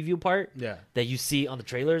like a preview part. Yeah. That you see on the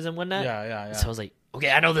trailers and whatnot. Yeah. So I was like,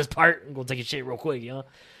 okay, I know this part. I'm gonna take a shit real quick, you know,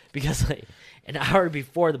 because like an hour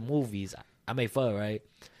before the movies, I made fun, right?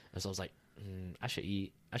 And so I was like, I should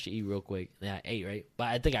eat real quick. And then I ate, right? But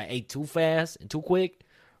I think I ate too fast and too quick,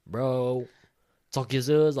 bro. Talk is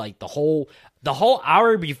like the whole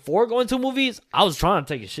hour before going to movies, I was trying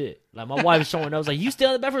to take a shit. Like my wife was showing up, I was like, "You still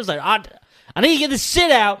in the bathroom?" I was like, I need to get this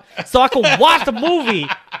shit out so I can watch the movie.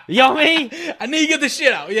 You know what I mean? I need to get this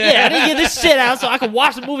shit out. Yeah, I need to get this shit out so I can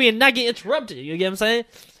watch the movie and not get interrupted. You get what I'm saying?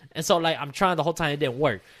 And so like I'm trying the whole time, it didn't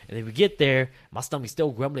work. And then we get there, my stomach's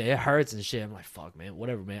still grumbling, it hurts and shit. I'm like, fuck, man,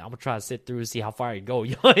 whatever, man. I'm gonna try to sit through and see how far I can go.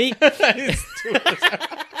 You know what I mean?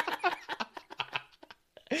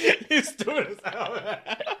 He's stupid as hell.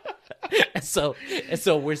 and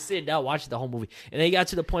so we're sitting down watching the whole movie, and they got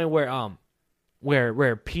to the point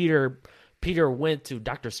where Peter went to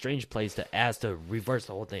Doctor Strange place to ask to reverse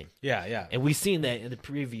the whole thing. Yeah. And we seen that in the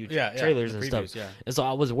preview the trailers and previews, stuff. yeah. And so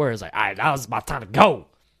I was worried. I was like, all right, that was my time to go.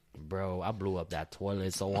 Bro, I blew up that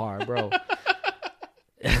toilet so hard, bro.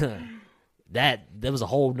 There was a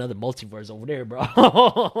whole nother multiverse over there, bro.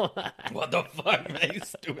 What the fuck, man? You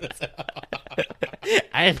stupid as hell.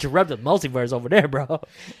 I interrupted multiverse over there, bro.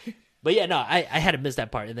 But yeah, no, I had to miss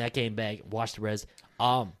that part, and then I came back, watched the rest.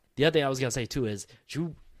 The other thing I was gonna say too is,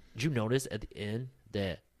 did you notice at the end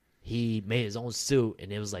that he made his own suit,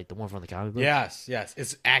 and it was like the one from the comic book? Yes,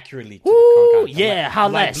 it's accurately to Woo, the comic. yeah, how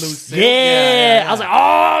light that? blue silk. Yeah. I was like,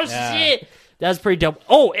 oh Yeah. shit, that's pretty dope.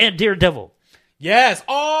 Oh, and Daredevil. Yes.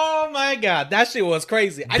 Oh my god, that shit was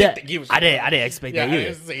crazy. I didn't think he was. I didn't expect that I either.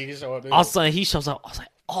 didn't see he showed up. All of a sudden, he shows up. I was like,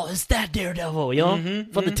 oh, it's that Daredevil, you know,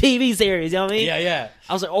 from the TV series. You know what I mean? Yeah.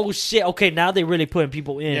 I was like, oh shit, okay, now they really putting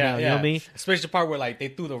people in. Now, you know what I mean? Especially the part where like they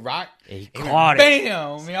threw the rock. And he and caught it.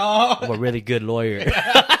 Bam, y'all. I'm a really good lawyer.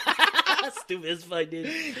 Stupid as fuck, dude.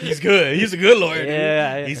 He's good. He's a good lawyer.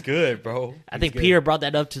 Yeah, dude. He's good, bro. I think Peter brought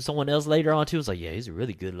that up to someone else later on too. It's like, yeah, he's a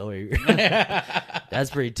really good lawyer. That's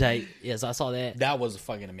pretty tight. Yes, I saw that. That was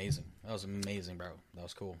fucking amazing. That was amazing, bro. That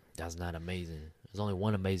was cool. That's not amazing. There's only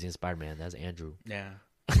one amazing Spider-Man. That's Andrew. Yeah.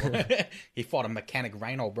 He fought a mechanic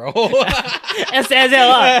rhino, bro. That's as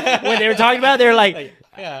hell. When they were talking about it, they were like,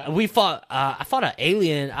 yeah. we fought. I fought an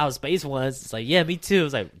alien out of space once. It's like, yeah, me too.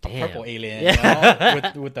 It's like, damn. Purple alien, Yeah. you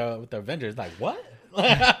know, with the Avengers. Like, what?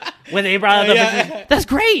 When they brought it up, Yeah. that's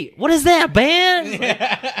great. What is that, band?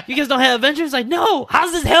 Like, you guys don't have Avengers? Like, no.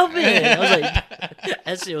 How's this helping? I was like,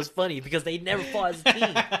 that shit was funny because they never fought as a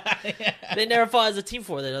team. They never fought as a team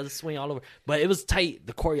for that. They just swing all over. But it was tight.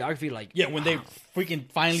 The choreography, like, Yeah, when they freaking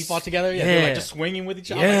finally fought together, Yeah. they're like just swinging with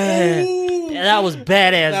each other. Yeah. Like, ooh. Yeah, that was badass,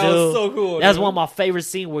 That dude. was so cool, That's dude. one of my favorite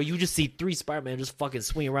scenes where you just see three Spider-Man just fucking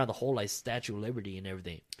swing around the whole like Statue of Liberty and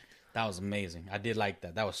everything. That was amazing. I did like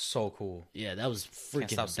that. That was so cool. Yeah, that was freaking.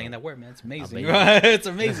 Can't stop saying that word, man. It's amazing. Amazing. It's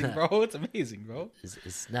amazing, bro. It's amazing, bro.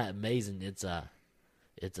 It's not amazing. It's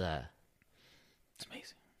It's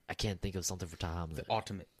amazing. I can't think of something for Tom Holland.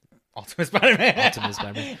 Ultimate Spider-Man. Ultimate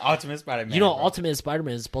Spider-Man. Ultimate Spider-Man. You know, bro. Ultimate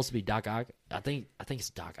Spider-Man is supposed to be Doc Ock. I think it's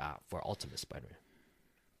Doc Ock for Ultimate Spider-Man.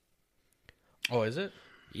 Oh, is it?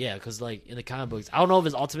 Yeah, because like in the comic books, I don't know if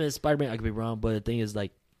it's Ultimate Spider-Man. I could be wrong, but the thing is,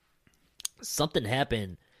 like, something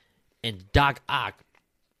happened, and Doc Ock,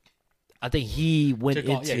 I think he went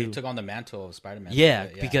into he took on the mantle of Spider-Man. yeah,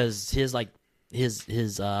 because his I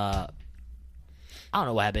don't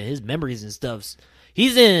know what happened. His memories and stuff.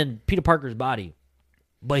 He's in Peter Parker's body,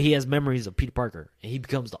 but he has memories of Peter Parker, and he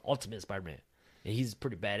becomes the Ultimate Spider-Man, and he's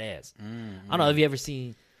pretty badass. I don't know if you ever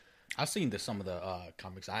seen. I've seen some of the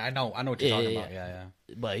comics. I know what you're talking about. Yeah.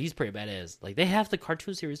 But he's pretty badass. Like, they have the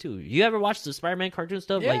cartoon series too. You ever watch the Spider-Man cartoon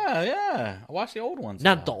stuff? Like, Yeah. I watched the old ones.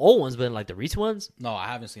 not the old ones, but like the recent ones. No, I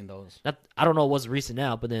haven't seen those. I don't know what's recent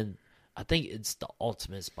now, but then I think it's the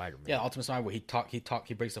Ultimate Spider-Man. Yeah, Ultimate Spider where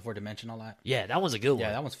he breaks the fourth dimension a lot. Yeah, that one's a good one.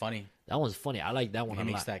 Yeah, that one's funny. That one's funny. I like that one He a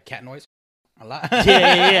makes lot. that cat noise a lot.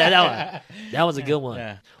 yeah, that one's a good one.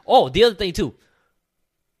 Yeah. Oh, the other thing too,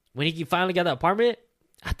 when he finally got the apartment,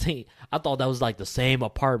 I thought that was like the same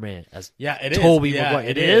apartment as Yeah, it is. Tobey Yeah, Maguire.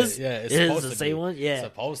 it It is. is? Yeah, it's It is supposed the to same be. one? Yeah. It's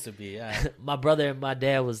supposed to be. Yeah. my brother and my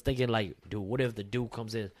dad was thinking like, dude, what if the dude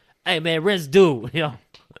comes in? Hey man, rent's due. You know,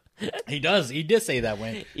 He does. He did say that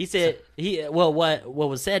when he said what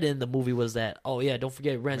was said in the movie was that, oh yeah, don't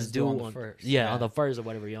forget rent's due on the first. Yeah, Yeah. on the first or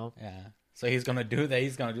whatever, you know. Yeah. So he's gonna do that.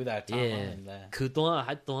 He's gonna do that. Tom Yeah.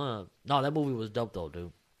 Holland, No, that movie was dope though,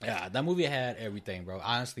 dude. Yeah, that movie had everything, bro.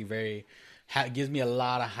 Honestly, very gives me a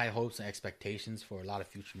lot of high hopes and expectations for a lot of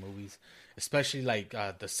future movies, especially like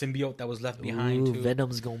the symbiote that was left behind. Ooh, too.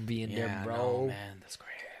 Venom's gonna be in there, bro. No, man, that's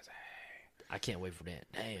crazy. I can't wait for that.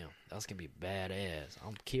 Damn, that's gonna be badass.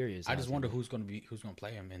 I'm curious. I just wonder who's gonna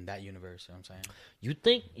play him in that universe. You know what I'm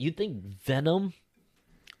saying? You think Venom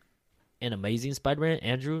and Amazing Spider-Man,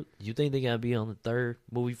 Andrew? You think they're gonna be on the third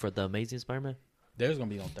movie for the Amazing Spider-Man? There's gonna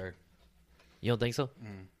be on third. You don't think so?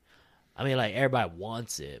 I mean, like everybody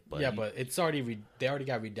wants it, but but it's already they already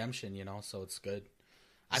got redemption, you know, so it's good.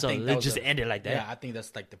 I so think they just ended like that. Yeah, I think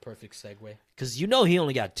that's like the perfect segue. Because he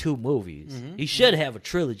only got 2 movies. He should have a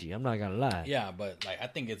trilogy. I'm not gonna lie. Yeah, but like I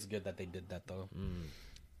think it's good that they did that though.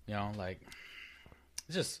 You know, like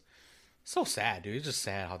it's just so sad, dude. It's just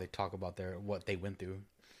sad how they talk about what they went through.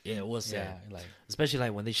 Yeah, it was sad. Yeah, like especially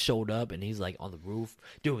like when they showed up and he's like on the roof.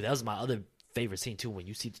 Dude, that was my other favorite scene too. When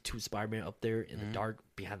you see the 2 Spider-Man up there in the dark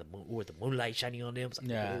behind the moon with the moonlight shining on them. It's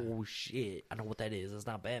like, oh shit, I know what that is. It's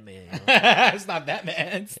not Batman. You know? It's not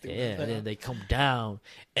Batman. Yeah, and then they come down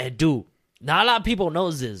and dude. Not a lot of people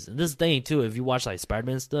knows this. And this thing too, if you watch like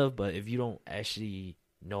Spider-Man stuff, but if you don't actually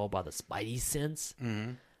know about the Spidey sense,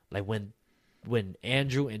 like when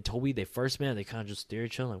Andrew and Toby they first met, they kind of just stare at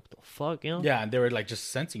each other like, what the fuck, you know? Yeah, and they were like just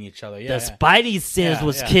sensing each other. Yeah, The Spidey sense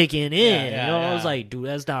was kicking in. Yeah, you know, I was like, dude,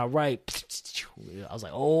 that's not right. I was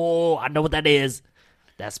like, oh, I know what that is.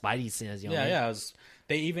 That Spidey sense, you know? Yeah.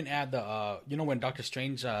 They even add the, you know, when Doctor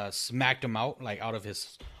Strange smacked him out, like out of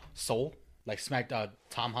his soul, like smacked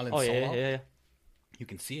Tom Holland's soul out. Yeah. You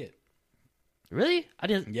can see it. Really? I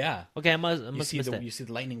didn't. Yeah. Okay, I must You miss that. you see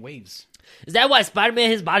the lightning waves. Is that why Spider-Man,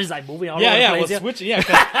 his body's like moving all over the place? Yeah, switching. Yeah,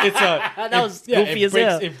 'cause it's That was goofy as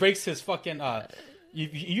hell. It breaks his fucking.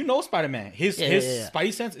 You know Spider-Man. His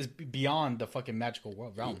Spidey sense is beyond the fucking magical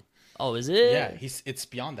world realm. Oh, is it? Yeah, it's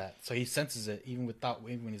beyond that. So he senses it even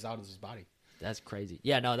when he's out of his body. That's crazy.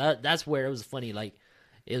 Yeah, no, that's where it was funny. Like,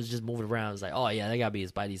 it was just moving around. It was like, oh yeah, that gotta be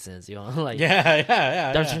his Spidey sense, you know? Like,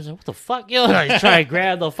 yeah. Doctor Strange like, what the fuck, yo? Like, trying to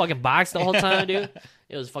grab the fucking box the whole time, dude.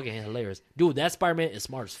 It was fucking hilarious, dude. That Spider-Man is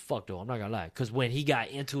smart as fuck, though. I'm not gonna lie, because when he got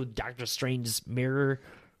into Doctor Strange's mirror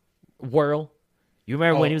world, you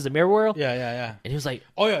remember when he was in mirror world? Yeah. And he was like,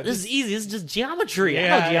 Oh, yeah, this is easy. This is just geometry. I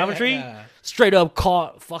Yeah, know geometry. yeah. Straight up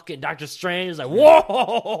caught fucking Doctor Strange. It's like,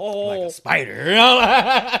 whoa, Like a spider.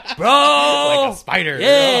 bro. Like a spider.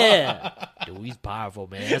 Yeah. Dude, he's powerful,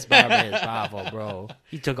 man. That Spider-Man is powerful, bro.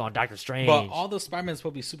 He took on Doctor Strange. But all those Spider-Men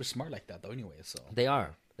supposed to be super smart like that, though, anyway. So They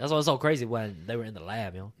are. That's why it's so crazy when they were in the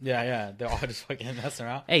lab, you know? yeah. They're all just fucking messing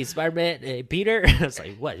around. Hey, Spider-Man, hey, Peter. It's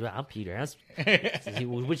like, what? I'm Peter.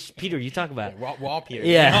 Which Peter are you talking about? We're all Peter.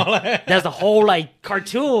 Yeah. You know? That's the whole, like,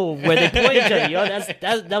 cartoon where they point each other, you know?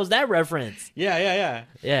 That was that reference. Yeah.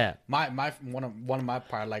 Yeah. My one of my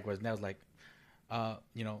part like was Ned was like,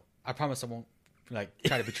 you know, I promise I won't like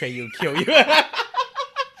try to betray you and kill you.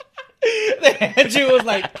 Andrew was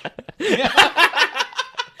like,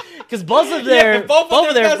 Because both of their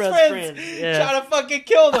best best friends Yeah. trying to fucking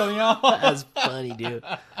kill them, you know. That's funny, dude.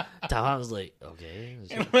 Tom was like, okay.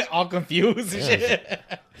 All confused and Yeah. shit.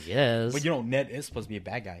 Yes. But you know, Ned is supposed to be a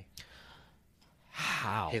bad guy.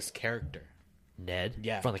 How? His character. Ned?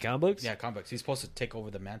 Yeah. From the comic books? Yeah, comic books. He's supposed to take over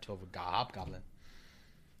the mantle of a hobgoblin.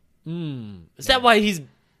 Is that why he's,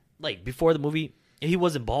 like, before the movie, he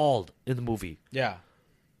wasn't bald in the movie? Yeah.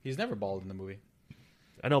 He's never bald in the movie.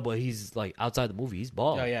 I know, but he's, like, outside the movie, he's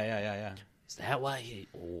bald. Yeah. Is that why he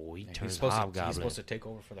turns He's hobgoblin? supposed to take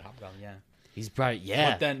over for the hobgoblin, yeah. He's probably,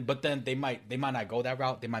 yeah. But then they might not go that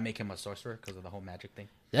route. They might make him a sorcerer because of the whole magic thing.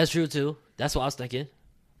 That's true, too. That's what I was thinking.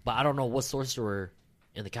 But I don't know what sorcerer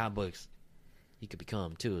in the comic books he could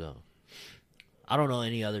become, too, though. I don't know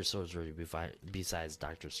any other sorcerer besides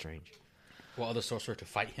Doctor Strange. Well, other sorcerer to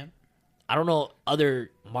fight him? I don't know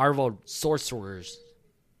other Marvel sorcerers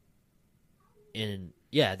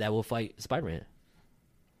that will fight Spider-Man.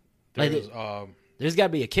 There's, There's got to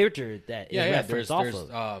be a character that there's off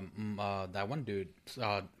of. that one dude,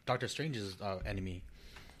 Doctor Strange's enemy,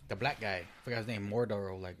 the black guy. I forgot his name,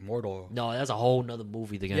 Mordor. No, that's a whole nother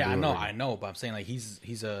movie they're gonna do. I know, but I'm saying like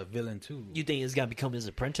he's a villain too. You think it's gonna become his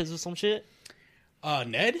apprentice or some shit?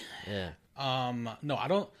 Ned? Yeah.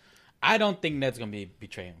 No, I don't think Ned's gonna be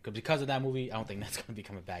betraying him because of that movie. I don't think Ned's gonna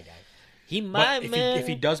become a bad guy. He might, but man. If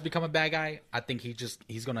he does become a bad guy, I think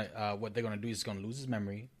he's gonna what they're gonna do is he's gonna lose his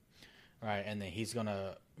memory, right? And then he's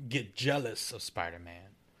gonna get jealous of Spider-Man,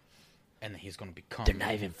 and then he's gonna become. They're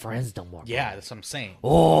not even friends no more. Yeah, that's what I'm saying.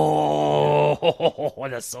 Oh,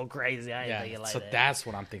 that's so crazy. I ain't thinking like that. That's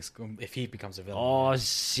what I'm thinking. If he becomes a villain. Oh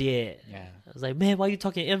shit. Yeah. I was like, man, why you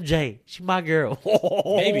talking to MJ? She my girl.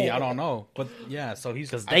 Maybe, I don't know, but yeah. So he's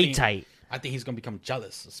because they tight. I think he's gonna become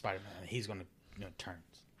jealous of Spider-Man. And he's gonna turn.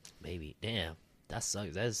 Maybe. Damn. That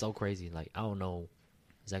sucks. That is so crazy. Like, I don't know.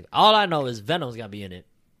 Exactly. All I know is Venom's got to be in it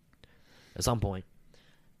at some point.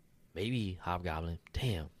 Maybe Hobgoblin.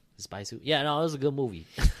 Damn. The spy suit. Yeah, no, it was a good movie.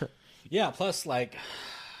 Yeah, plus, like,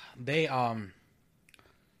 they,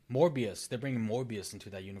 Morbius. They're bringing Morbius into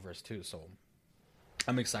that universe, too. So,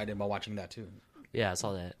 I'm excited about watching that, too. Yeah, I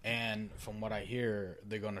saw that. And from what I hear,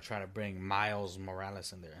 they're going to try to bring Miles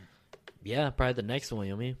Morales in there. Yeah, probably the next one,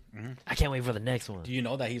 you know what I mean? Mm-hmm. I can't wait for the next one. Do you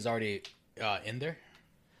know that he's already in there?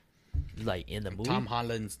 Like, in the movie? Tom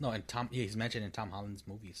Holland's... No, he's mentioned in Tom Holland's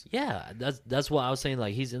movies. Yeah, that's what I was saying.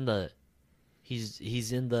 Like, he's in the...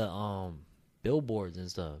 He's in the billboards and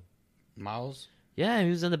stuff. Miles? Yeah, he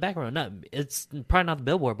was in the background. It's probably not the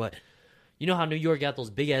billboard, but you know how New York got those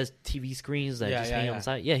big ass TV screens that just hang on the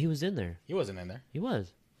side? Yeah, he was in there. He wasn't in there. He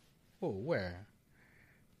was. Oh, where?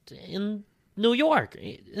 In New York.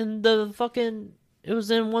 In the fucking... It was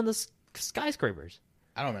in one of the skyscrapers.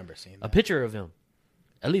 I don't remember seeing that. A picture of him.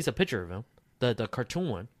 At least a picture of him. The cartoon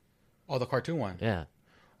one. Oh, the cartoon one? Yeah.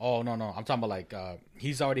 Oh, no. I'm talking about, like,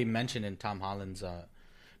 he's already mentioned in Tom Holland's...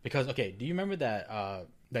 because, okay, do you remember that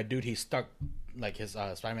that dude, he stuck, like, his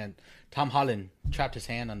Spider-Man... Tom Holland trapped his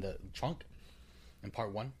hand on the trunk in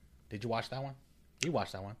part 1? Did you watch that one? You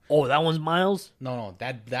watched that one. Oh, that one's Miles? No,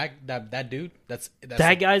 that dude, that's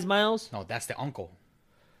that guy's Miles? No, that's the uncle.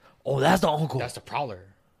 Oh, that's the uncle. That's the Prowler.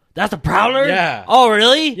 That's the Prowler? Yeah. Oh,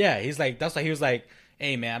 really? Yeah, that's why he was like,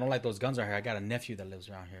 hey, man, I don't like those guns right here. I got a nephew that lives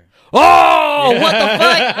around here. Oh, what the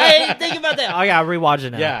fuck? I didn't think about that. I gotta rewatch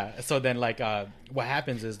it now. Yeah, so then, like, what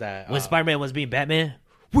happens is that... when Spider-Man was being Batman,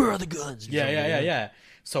 where are the guns? Yeah.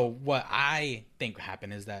 So what I think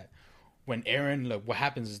happened is that when Aaron, look, what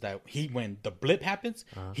happens is that when the blip happens,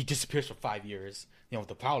 he disappears for 5 years, with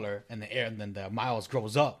the Prowler, and then the Miles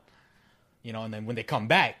grows up, and then when they come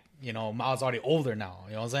back, Miles already older now,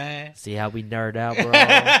 you know what I'm saying? See how we nerd out, bro?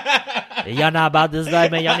 Y'all not about this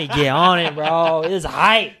life, man. Y'all need to get on it, bro. It's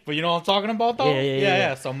hype. But you know what I'm talking about, though?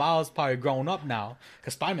 Yeah. So Miles probably grown up now,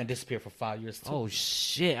 because Spider-Man disappeared for 5 years, too. Oh,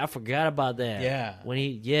 shit. I forgot about that. Yeah. When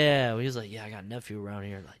he was like, I got a nephew around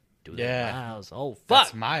here. Like, dude, yeah. Miles. Oh, fuck.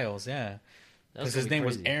 That's Miles, yeah. Because his name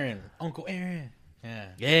was Aaron. Uncle Aaron.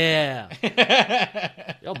 Yeah.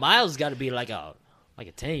 Yo, Miles got to be like a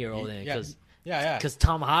 10-year-old then, because... Yeah. Because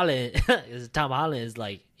Tom Holland is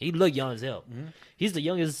like, he look young as hell. Mm-hmm. He's the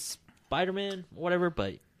youngest Spider-Man, whatever,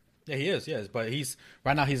 but... Yeah, he is, yes. But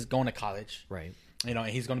right now he's going to college. Right. And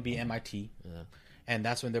he's going to be MIT. Yeah. And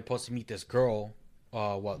that's when they're supposed to meet this girl,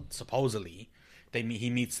 supposedly. He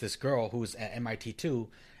meets this girl who's at MIT too,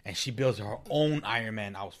 and she builds her own Iron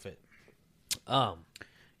Man outfit.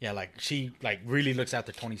 Yeah, like, she, like, really looks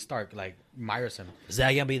after Tony Stark, like, admires him. Is that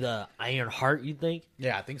going to be the Iron Heart, you think?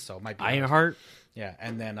 Yeah, I think so. Might be Iron Heart? Yeah,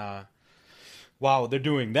 and then, while they're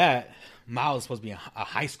doing that, Miles is supposed to be in a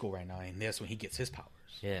high school right now, and that's when he gets his powers.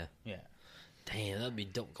 Yeah. Yeah. Damn, that'd be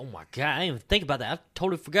dope. Oh, my God. I didn't even think about that. I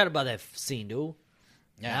totally forgot about that scene, dude.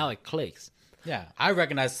 Yeah. Now it clicks. Yeah, I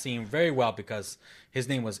recognize the scene very well because his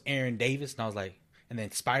name was Aaron Davis, and I was like, and then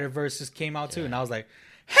Spider-Verse just came out, too, and I was like,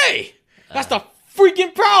 hey, that's the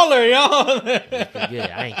freaking Prowler, That's pretty good.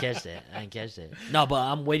 I ain't catch that. No, but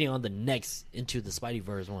I'm waiting on the next Into the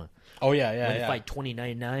Spideyverse one. Oh, yeah. When they fight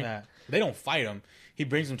 2099. Yeah. They don't fight him. He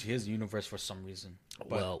brings him to his universe for some reason. But,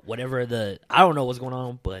 well, whatever I don't know what's going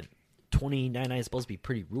on, but 2099 is supposed to be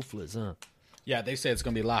pretty ruthless, huh? Yeah, they say it's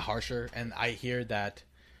going to be a lot harsher, and I hear that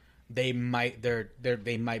they might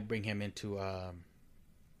bring him into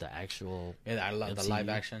the actual the live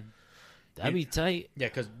action. That'd be tight. Yeah,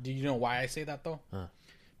 because do you know why I say that, though? Huh.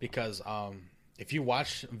 Because if you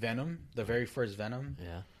watch Venom, the very first Venom,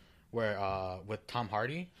 where with Tom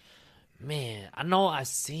Hardy, man, I know I've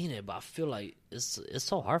seen it, but I feel like it's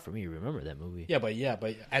so hard for me to remember that movie. Yeah,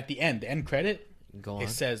 but at the end credit, it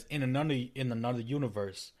says in another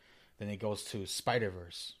universe, then it goes to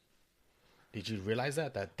Spider-Verse. Did you realize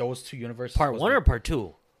that those two universes? Part 1 or part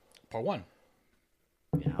 2? Part 1.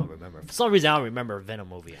 Yeah, I don't remember. For some reason, I don't remember a Venom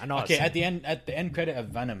movie. I know. Okay, at the end credit of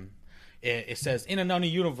Venom, it says in another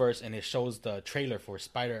universe, and it shows the trailer for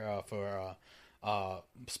Spider-Verse,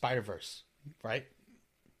 right?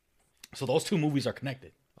 So those two movies are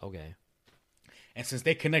connected. Okay. And since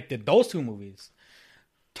they connected those two movies,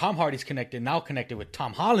 Tom Hardy's connected with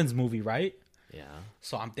Tom Holland's movie, right? Yeah.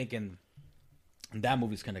 So I'm thinking that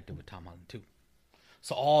movie's connected with Tom Holland too.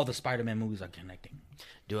 So all the Spider-Man movies are connecting.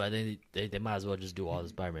 Dude, I think they might as well just do all the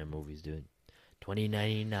Spider-Man movies, dude.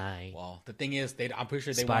 2099. Well, the thing is, I'm pretty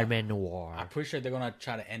sure Spider-Man Noir. I'm pretty sure they're gonna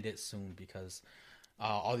try to end it soon because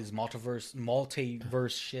all these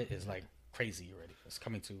multiverse shit is like crazy already. It's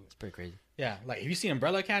coming to. It's pretty crazy. Yeah, like have you seen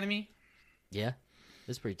Umbrella Academy? Yeah,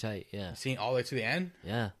 it's pretty tight. Yeah, Seen all the way to the end.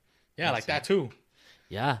 Yeah, Yeah, like that too.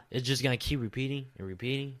 Yeah, it's just gonna keep repeating and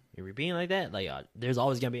repeating and repeating like that. Like, there's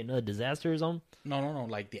always gonna be another disaster or something. No.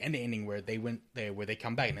 Like the ending where they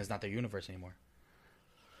come back and it's not their universe anymore.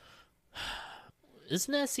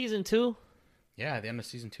 Isn't that season 2? Yeah, the end of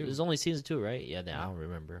season 2. There's only season 2, right? Yeah, I don't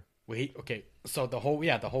remember. Wait, okay. So the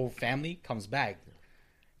whole family comes back,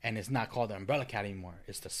 and it's not called the Umbrella Academy anymore.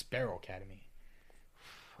 It's the Sparrow Academy.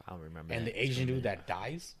 I don't remember. And the Asian dude that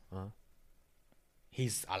dies,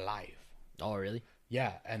 he's alive. Oh, really?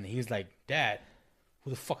 Yeah, and he's like, Dad, who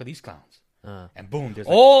the fuck are these clowns? And boom, there's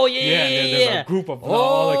there's a group of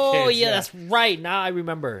all the kids. Oh, yeah, that's right. Now I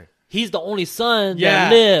remember. He's the only son that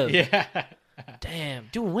lived. Yeah. Damn,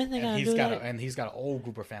 dude, when they gonna do that? And he's got an old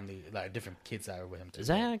group of family, like different kids that are with him too. Is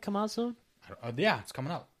that gonna come out soon? Yeah, it's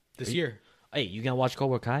coming out this year. Hey, you gonna watch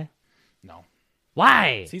Cobra Kai? No.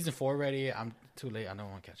 Why? Season 4 already. I'm too late. I don't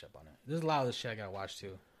want to catch up on it. There's a lot of this shit I gotta watch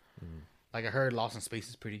too. Like I heard Lost in Space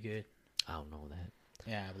is pretty good. I don't know that.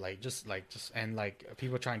 Yeah, just and like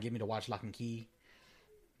people trying to get me to watch Lock and Key.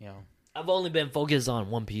 You know, I've only been focused on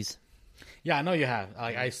One Piece. Yeah, I know you have.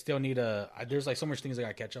 Like I still need there's like so much things I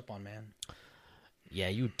gotta catch up on, man. Yeah,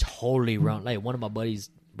 you totally wrong. Like one of my buddies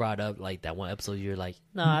brought up like that one episode. You're like,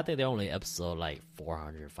 no, I think they're only episode like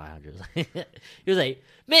 400, 500. He was like,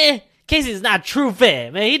 man, Casey's not true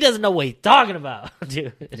fan, man. He doesn't know what he's talking about,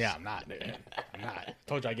 dude. Yeah, I'm not, dude. I'm not.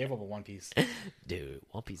 Told you I gave up on One Piece. Dude,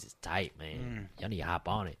 One Piece is tight, man. Y'all need to hop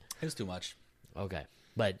on it. It's too much. Okay.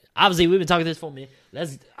 But obviously, we've been talking this for a minute.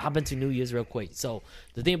 Let's hop into New Year's real quick. So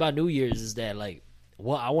the thing about New Year's is that, like,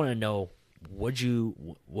 what I want to know, what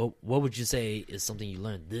would you say is something you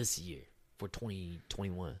learned this year for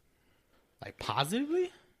 2021? Like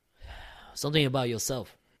positively? Something about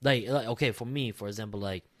yourself. Like okay, for me, for example,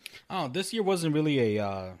 like, oh, this year wasn't really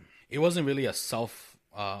a self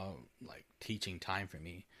like teaching time for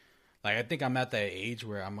me. Like I think I'm at that age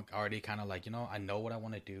where I'm already kind of like, you know, I know what I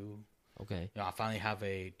want to do. Okay. You know, I finally have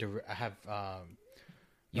you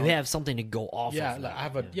have something to go off of. Like, I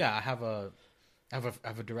have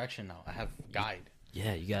a direction now. I have a guide.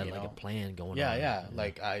 Yeah, you got like a plan going on. Yeah.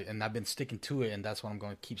 Like I've been sticking to it, and that's what I'm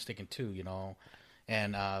going to keep sticking to, you know.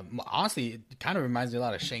 And honestly, it kind of reminds me a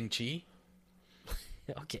lot of Shang-Chi.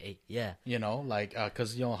 Okay, yeah. You know, like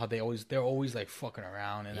because you know how they're always like fucking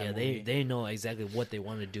around, and yeah, they know exactly what they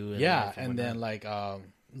want to do. Yeah, and then like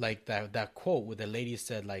that quote where the lady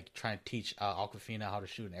said like trying to teach Awkwafina how to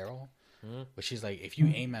shoot an arrow, but she's like, if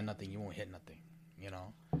you aim at nothing, you won't hit nothing, you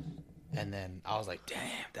know. And then I was like,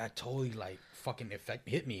 damn, that totally like fucking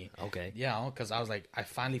hit me. Okay. Yeah, because I was like, I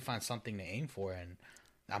finally find something to aim for, and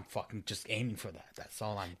I'm fucking just aiming for that. That's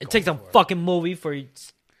all I'm. It takes a fucking movie for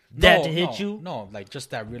that to hit you. No, like just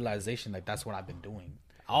that realization, like that's what I've been doing.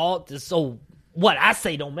 So what I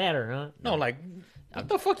say don't matter, huh? No, like what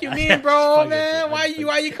the fuck you mean, bro, man? Why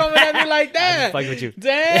you coming at me like that? I'm just fucking with you.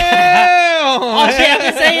 Damn. Oh shit, I've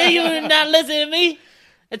been saying you not listening to me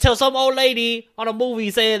until some old lady on a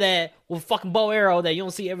movie said that with fucking bow arrow that you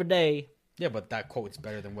don't see every day. Yeah, but that quote's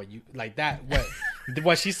better than what you like. That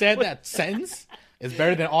what she said. That sentence is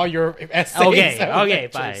better than all your essays. Okay,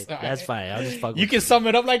 fine. That's fine. I'll just fuck. You can sum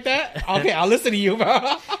it up like that. Okay, I'll listen to you, bro.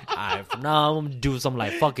 Alright, from now I'm gonna do some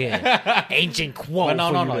like fucking ancient quote.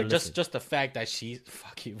 But no. Just the fact that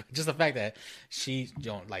just the fact that she, you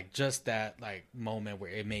know, like just that like moment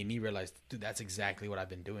where it made me realize, dude, that's exactly what I've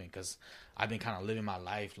been doing, because I've been kind of living my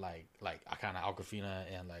life like I kind of Awkwafina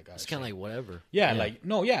and like it's kind of like whatever. Yeah, like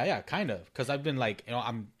no, yeah, kind of, because I've been like, you know,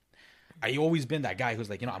 I always been that guy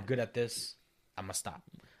who's like, you know, I'm good at this, I'm gonna stop.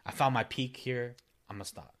 I found my peak here, I'm gonna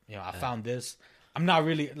stop. You know, I found this. I'm not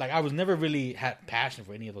really like, I was never really had passion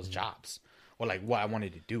for any of those jobs or like what I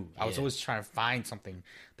wanted to do. I was always trying to find something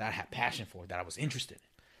that I had passion for, that I was interested in.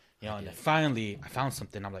 You know, and then finally I found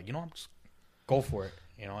something. I'm like, you know, I'm just go for it.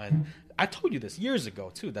 You know, and I told you this years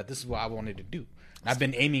ago too, that this is what I wanted to do. And I've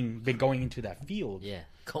been going into that field. Yeah,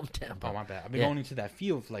 calm down, bro. Oh, my bad. I've been going into that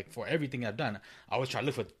field like for everything I've done. I always try to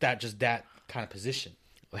look for that kind of position.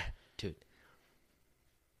 Dude,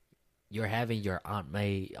 you're having your Aunt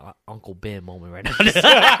May, Uncle Ben moment right now. That's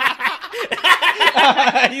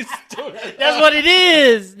what it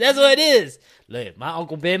is. That's what it is. Look, my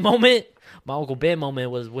Uncle Ben moment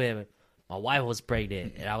was when my wife was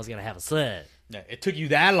pregnant and I was gonna have a son. Yeah, it took you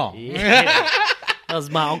that long. Yeah. That was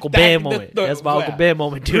my Uncle Ben moment. That's my Uncle Ben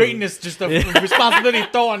moment, too. Greatness, just a responsibility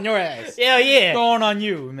thrown on your ass. Hell yeah. Thrown on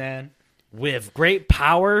you, man. With great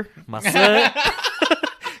power, my son,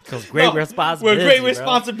 comes great responsibility. With great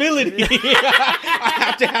responsibility. I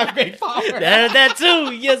have to have great power. That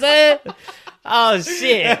too, you know what I'm saying? Oh,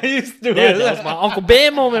 shit. That was my Uncle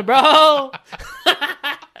Ben moment, bro.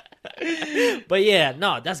 But yeah,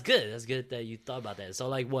 no, that's good. That's good that you thought about that. So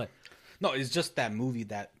like, what? No, it's just that movie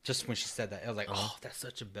that just when she said that, I was like, oh, that's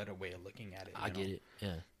such a better way of looking at it. I get it.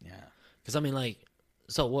 Yeah. Yeah. Because I mean, like,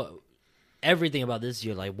 so what? Everything about this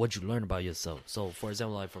year, like, what you learn about yourself. So, for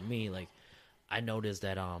example, like for me, like, I noticed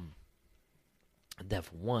that that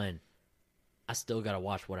for one, I still gotta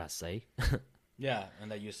watch what I say. Yeah,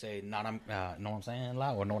 and that you say, know what I'm saying,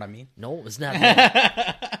 loud, or know what I mean? No, it's not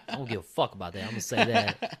that. I don't give a fuck about that. I'm gonna say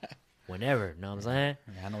that whenever. Know what I'm saying?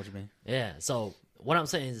 Yeah, I know what you mean. Yeah. So what I'm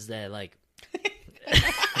saying is that like,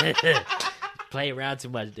 play around too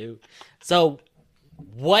much, dude. So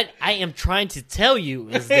what I am trying to tell you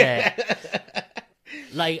is that,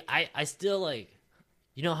 like, I still like,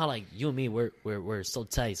 you know how like you and me we're so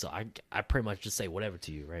tight. So I pretty much just say whatever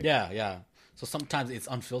to you, right? Yeah, yeah. So sometimes it's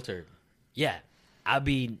unfiltered. Yeah, I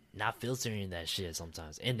be not filtering that shit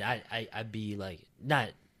sometimes, and I be like not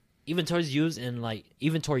even towards you and like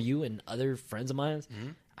even toward you and other friends of mine.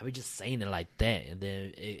 I be just saying it like that, and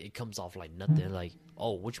then it comes off like nothing. Like,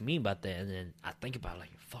 oh, what you mean about that? And then I think about it, like,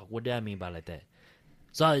 fuck, what did I mean by like that?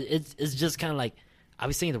 So it's just kind of like I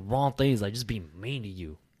be saying the wrong things, like just being mean to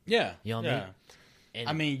you. Yeah, you know what I mean? And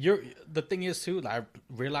I mean, the thing is too. Like, I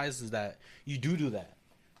realize is that you do that,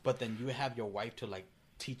 but then you have your wife to like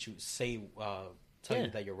teach you, tell you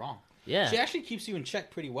that you're wrong. Yeah, she actually keeps you in check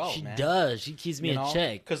pretty well. She man. does. She keeps me in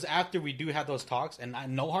check. Because after we do have those talks, and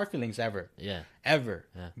no hard feelings ever. Yeah, ever.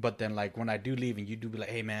 Yeah. But then like when I do leave, and you do be like,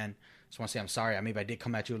 "Hey man, just want to say I'm sorry. Maybe I did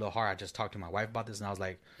come at you a little hard. I just talked to my wife about this, and I was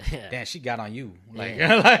like, damn, she got on you. Like,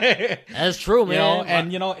 like that's true,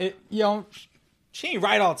 man. You know, and you know, she ain't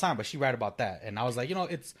right all the time, but she right about that. And I was like,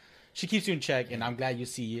 she keeps you in check, and I'm glad you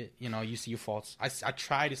see it. You know, you see your faults. I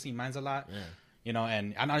try to see mine's a lot. Yeah. You know,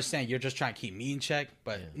 and I understand you're just trying to keep me in check,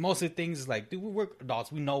 but most of the things is like, dude, we're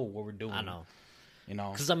adults. We know what we're doing. I know. You know,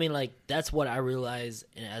 because I mean, like that's what I realized,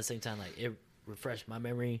 and at the same time, like it refreshed my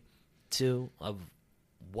memory too of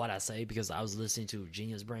what I say, because I was listening to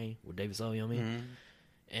Genius Brain with David So, you know what I mean?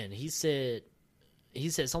 And he said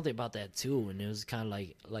something about that too, and it was kind of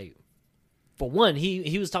like for one,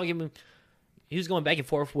 he was talking. He was going back and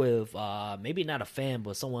forth with maybe not a fan,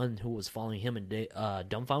 but someone who was following him and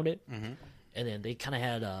Dumbfounded. And then they kind of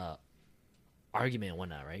had a argument and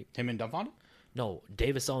whatnot, right? Him and Dumbfounded? No,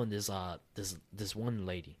 David Saw and this one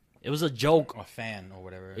lady. It was a joke. A fan or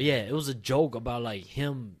whatever. Yeah, it was a joke about like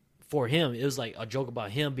him. For him, it was like a joke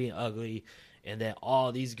about him being ugly, and then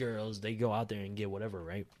all these girls, they go out there and get whatever,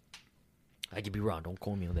 right? I could be wrong. Don't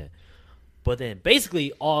quote me on that. But then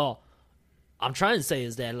basically all I'm trying to say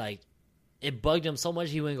is that like it bugged him so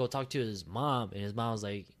much he went to go talk to his mom, and his mom was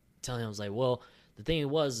like telling him, was like, well, the thing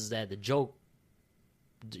is that the joke,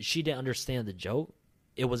 she didn't understand the joke.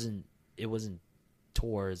 It wasn't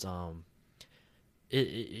towards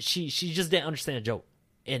she just didn't understand the joke,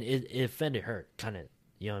 and it offended her, kind of,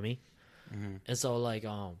 you know what I mean? And so like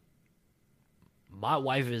my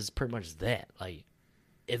wife is pretty much that. Like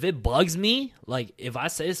if it bugs me, like if I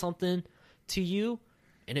say something to you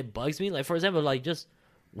and it bugs me, like for example, like just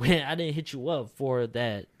when I didn't hit you up for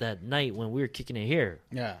that night when we were kicking it here,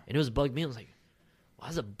 yeah, and it was bugged me, I was like, why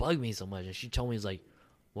does it bug me so much? And she told me, it's like,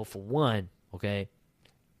 well, for one, okay,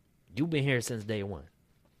 you've been here since day one.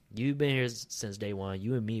 You've been here since day one.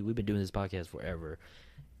 You and me, we've been doing this podcast forever.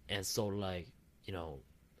 And so, like, you know,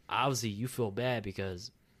 obviously you feel bad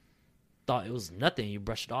because thought it was nothing. You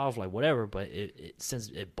brushed it off, like, whatever. But since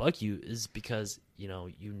it bugged you, is because, you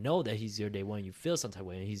know that he's your day one. You feel some type of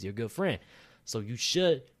way, and he's your good friend. So you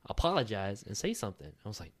should apologize and say something. I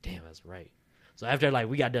was like, damn, that's right. So after, like,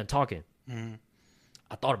 we got done talking,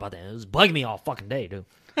 I thought about that, and it was bugging me all fucking day, dude.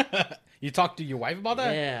 You talked to your wife about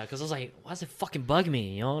that? Yeah, because I was like, why does it fucking bug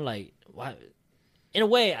me, you know? Like, why? In a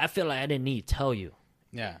way, I feel like I didn't need to tell you.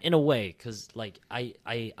 Yeah. In a way, because, like, I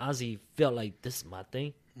honestly felt like this is my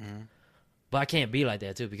thing. But I can't be like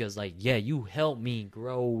that, too, because, like, yeah, you helped me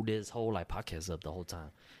grow this whole, like, podcast up the whole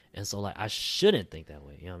time. And so, like, I shouldn't think that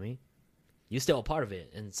way, you know what I mean? You're still a part of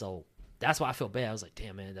it. And so that's why I feel bad. I was like,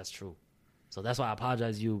 damn, man, that's true. So that's why I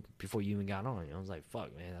apologized to you before you even got on. I was like,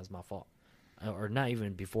 fuck, man, that's my fault. Or not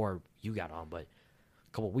even before you got on, but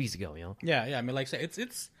a couple of weeks ago, you know? Yeah. I mean, like I said,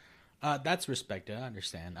 it's that's respected. I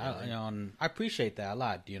understand. Yeah. I appreciate that a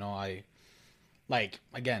lot. You know, I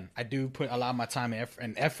do put a lot of my time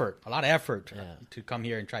and effort, a lot of effort to come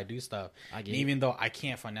here and try to do stuff. Even though I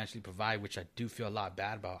can't financially provide, which I do feel a lot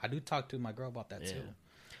bad about, I do talk to my girl about that too.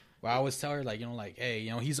 Where I always tell her, like, you know, like, hey,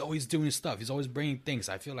 you know, he's always doing stuff. He's always bringing things.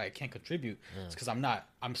 I feel like I can't contribute. It's because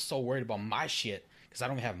I'm so worried about my shit because I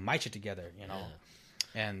don't have my shit together, you know.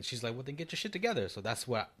 And she's like, well, then get your shit together. So that's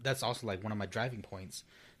also like one of my driving points.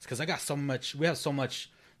 It's because we have so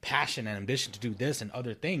much passion and ambition to do this and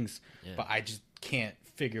other things, Yeah. but I just can't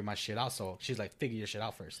figure my shit out. So she's like, figure your shit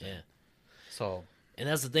out first. Then. Yeah. So, and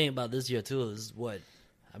that's the thing about this year too, is what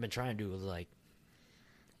I've been trying to do is like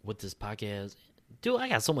with this podcast. Dude, I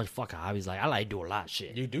got so much fucking hobbies. Like I like to do a lot of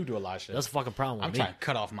shit. you do a lot of shit. That's a fucking problem with I'm me. trying to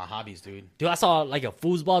cut off my hobbies, dude. Dude, I saw like a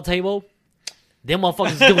foosball table. Them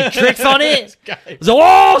motherfuckers doing tricks on it. Guy. So,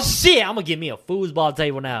 oh shit, I'm gonna get me a foosball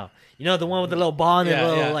table now. You know the one with the little ball and the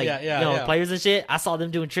little players and shit. I saw them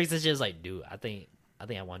doing tricks and shit. It's like, dude, I think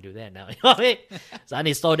I want to do that now. You know what I mean? So I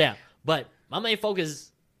need to slow down. But my main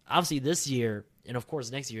focus, obviously, this year and of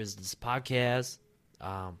course next year is this podcast.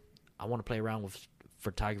 I want to play around with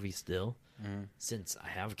photography still, since I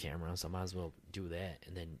have a camera, so I might as well do that.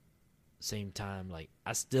 And then same time, like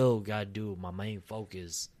I still gotta do my main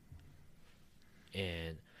focus.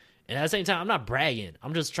 And at the same time, I'm not bragging.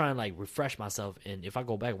 I'm just trying to like refresh myself. And if I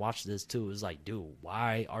go back and watch this too, it's like, dude,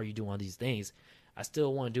 why are you doing all these things? I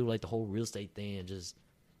still want to do like the whole real estate thing and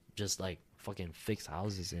just like fucking fix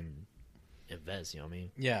houses and invest. You know what I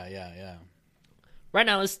mean? Yeah. Right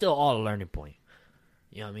now, it's still all a learning point.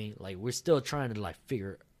 You know what I mean? Like we're still trying to like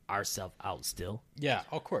figure ourselves out still. Yeah,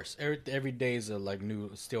 of course. Every day is a like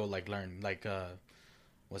new, still like learn. Like I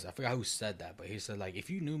forgot who said that, but he said like if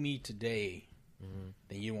you knew me today,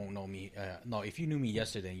 then you won't know me. No, if you knew me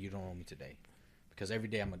yesterday, you don't know me today, because every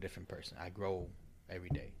day I'm a different person. I grow every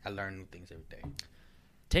day. I learn new things every day.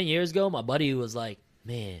 10 years ago, my buddy was like,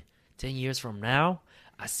 man, 10 years from now,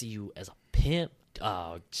 I see you as a pimp,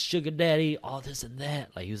 sugar daddy, all this and that.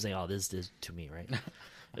 Like, he was saying all this to me, right?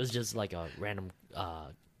 It was just like a random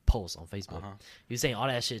post on Facebook. He was saying all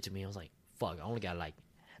that shit to me. I was like, fuck, I only got like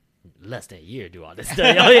less than a year to do all this stuff.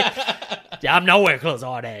 You know what I mean? Yeah, I'm nowhere close to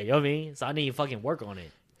all that. You know what I mean? So I need to fucking work on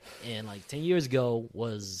it. And like 10 years ago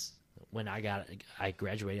was when I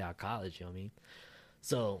graduated out of college. You know what I mean?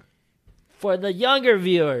 So for the younger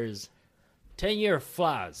viewers, 10-year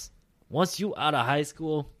flies. Once you out of high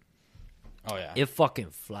school, oh yeah, it fucking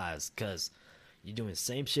flies, because you're doing the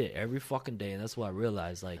same shit every fucking day. And that's what I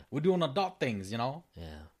realized. Like, we're doing adult things, you know? Yeah.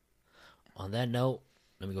 On that note,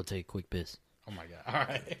 let me go take a quick piss. Oh my god. All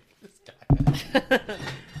right. This guy.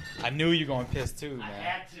 I knew you were going to piss too, man. I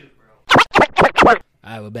had to, bro. All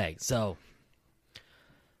right, we're back. So,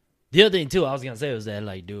 the other thing too I was going to say was that,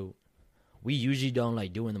 like, dude, we usually don't,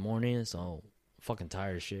 like, do in the morning, so I'm fucking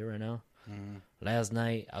tired of shit right now. Last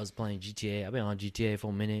night, I was playing GTA. I've been on GTA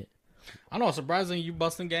for a minute. I know, surprising you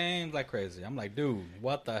busting games like crazy. I'm like, dude,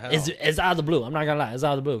 what the hell? It's out of the blue. I'm not going to lie. It's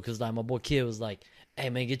out of the blue, because, like, my boy Kid was like, hey,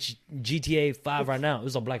 man, get GTA 5 right now. It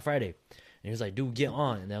was on Black Friday. And he was like, dude, get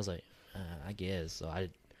on. And I was like, I guess. So I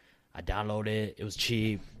downloaded it. It was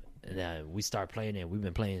cheap. And we started playing it. We've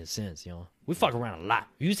been playing it since, you know. We fuck around a lot.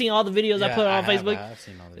 You seen all the videos I put on Facebook? I've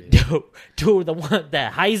seen all the videos. Dude, the one,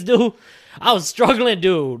 that heist dude, I was struggling,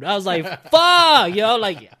 dude. I was like, fuck, yo,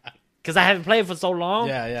 like, because I haven't played for so long.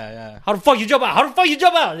 Yeah. How the fuck you jump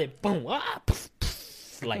out? And then boom,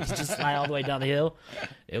 poof, like, just slide all the way down the hill.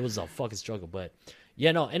 It was a fucking struggle. But,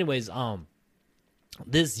 yeah, no, anyways,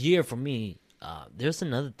 this year for me, there's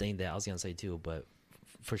another thing that I was going to say too, but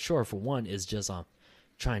for sure, for one, is just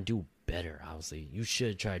try and do better. Obviously, you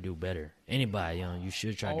should try to do better. Anybody, you know, you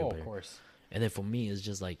should try to do better. Of course. And then for me, it's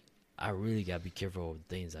just like I really gotta be careful with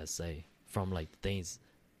things I say. From like things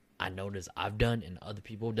I notice I've done and other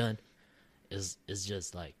people have done, is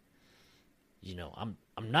just like, you know, I'm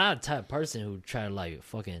not a type of person who try to like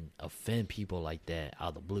fucking offend people like that out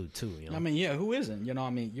of the blue too. You know, I mean, yeah, who isn't? You know,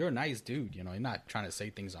 I mean, you're a nice dude. You know, you're not trying to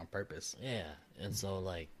say things on purpose. Yeah, and so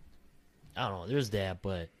like, I don't know. There's that,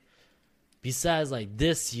 but besides like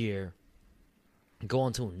this year,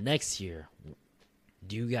 going to next year,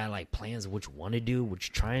 do you got like plans of what you want to do, what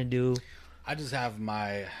you're trying to do? I just have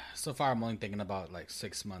so far I'm only thinking about like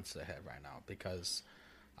 6 months ahead right now, because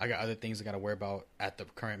I got other things I got to worry about at the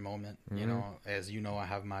current moment. You know, as you know, I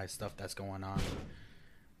have my stuff that's going on,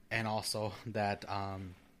 and also that I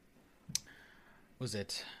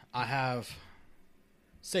have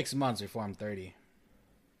 6 months before I'm 30.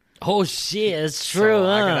 Oh shit, it's true,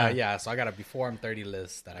 huh? So I got a before I'm 30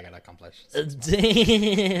 list that I gotta accomplish. Damn.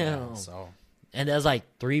 Yeah, so, and that's like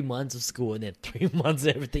 3 months of school and then 3 months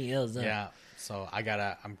of everything else. Huh? Yeah, so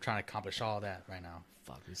I'm trying to accomplish all that right now.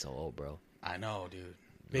 Fuck, we so old, bro. I know, dude.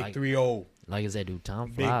 Big like, 3-0. Like I said, dude,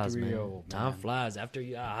 time flies, Big 3-0, man. Time flies. After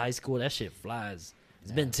you out of high school, that shit flies.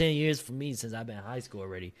 It's been 10 years for me since I've been in high school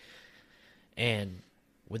already. And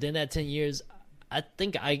within that 10 years, I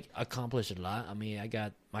think I accomplished a lot. I mean, I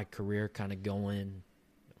got my career kind of going.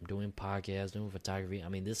 I'm doing podcasts, doing photography. I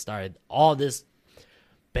mean, all this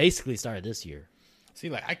basically started this year. See,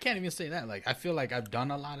 like, I can't even say that. Like, I feel like I've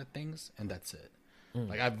done a lot of things, and that's it.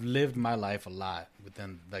 Like I've lived my life a lot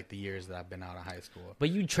within like the years that I've been out of high school. But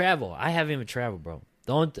you travel. I haven't even traveled, bro.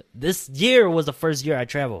 This year was the first year I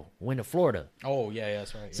traveled. Went to Florida. Oh yeah,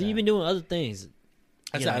 that's right. So you've been doing other things.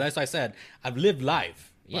 That's what I said. I've lived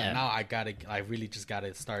life. Yeah. But now I really just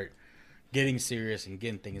gotta start getting serious and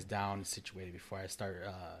getting things down and situated before I start.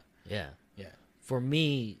 Yeah. Yeah. For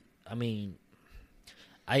me, I mean,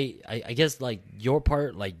 I guess like your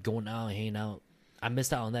part, like going out and hanging out, I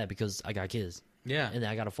missed out on that because I got kids. Yeah. And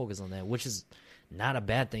I got to focus on that, which is not a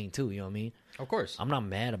bad thing too. You know what I mean? Of course. I'm not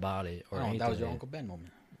mad about it or anything. That was your Uncle Ben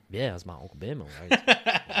moment. Yeah, it's my Uncle Ben moment.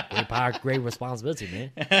 Right? Great power, great responsibility,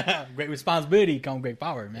 man. Great responsibility comes great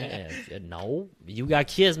power, man. Yeah, no, you got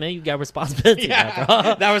kids, man. You got responsibility, Yeah,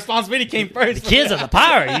 bro. that responsibility came first. The kids are the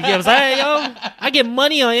power. You get what I'm saying, yo? I get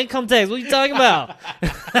money on income tax. What you talking about?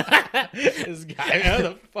 This guy,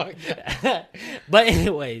 what the fuck? But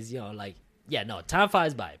anyways, like, yeah, no, time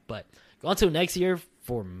flies by. But going to next year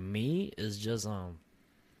for me is just,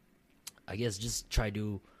 I guess, just try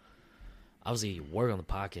to obviously work on the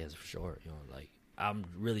podcast for sure. Like I'm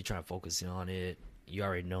really trying to focus on it. You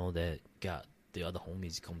already know that got the other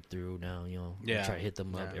homies come through now. Yeah. Try to hit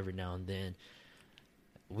them up every now and then.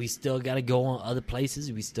 We still got to go on other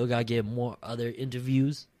places. We still got to get more other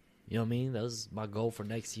interviews. You know what I mean? That was my goal for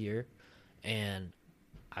next year. And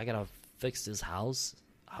I got to fix this house.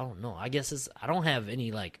 I don't know. I guess I don't have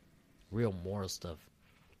any like real moral stuff.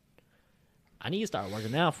 I need to start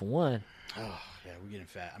working out for one. Oh, yeah, we're getting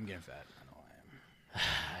fat. I'm getting fat. I know I am.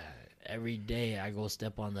 Every day I go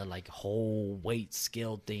step on the like whole weight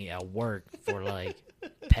scale thing at work for like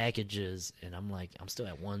packages, and I'm still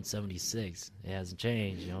at 176. It hasn't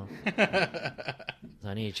changed, So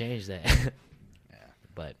I need to change that. Yeah.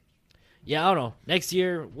 But yeah, I don't know. Next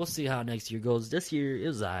year, we'll see how next year goes. This year it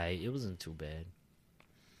was alright. It wasn't too bad.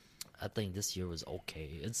 I think this year was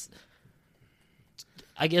okay.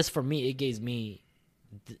 I guess for me, it gave me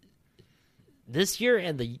this year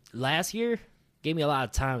and the last year gave me a lot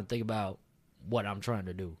of time to think about what I'm trying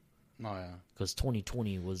to do. Oh yeah. Because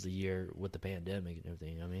 2020 was the year with the pandemic and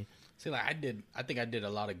everything. I mean, see, like I think I did a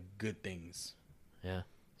lot of good things. Yeah.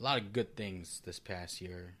 A lot of good things this past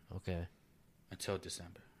year. Okay. Until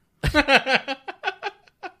December.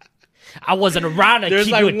 I wasn't around to There's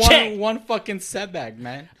keep like you in check. one fucking setback,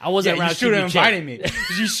 man. I wasn't around You to should keep have you in check. invited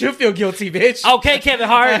me. You should feel guilty, bitch. Okay, Kevin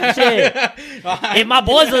Hart. Shit. If my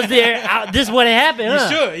boys was there, this wouldn't happen,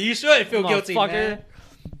 huh? You should feel guilty, man.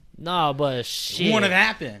 No, but shit. It wouldn't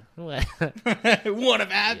have happened. It wouldn't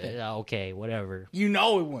have happened. Yeah, okay, whatever. You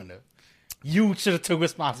know it wouldn't have. You should have took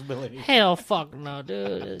responsibility. Hell, fuck no,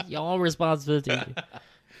 dude. It's your own responsibility.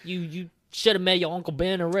 You should have met your Uncle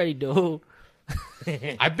Ben already, dude.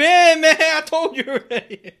 I've been, man. I told you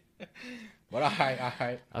already. But all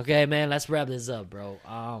right. Okay, man. Let's wrap this up, bro.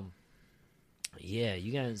 Yeah,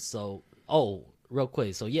 you guys. Real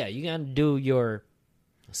quick. So yeah, you gotta do your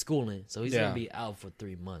schooling. So he's gonna be out for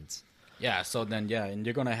 3 months. Yeah. So then, and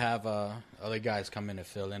you're gonna have other guys come in and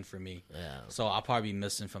fill in for me. Yeah. So I'll probably be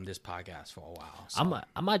missing from this podcast for a while. So.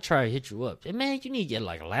 I might try to hit you up. Hey, man, you need to get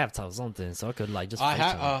like a laptop or something so I could like just. I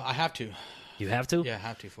have to. You have to? Yeah, I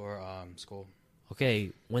have to for school.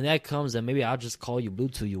 Okay, when that comes, then maybe I'll just call you,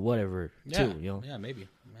 Bluetooth you, whatever, too. Yeah, maybe.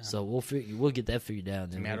 Yeah. So we'll get that figured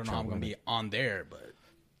out. Then I don't know how I'm gonna be on there, but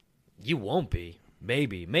you won't be.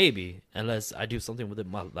 Maybe, unless I do something with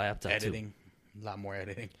my laptop editing, too. A lot more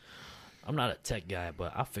editing. I'm not a tech guy,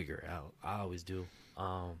 but I'll figure it out. I always do.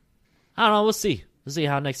 I don't know. We'll see. We'll see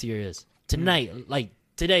how next year is. Tonight, like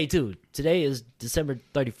today too. Today is December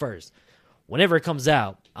 31st. Whenever it comes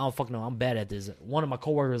out, I don't fucking know. I'm bad at this. One of my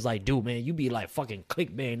coworkers was like, dude, man, you be like fucking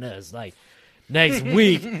clickbaiting us. Like, next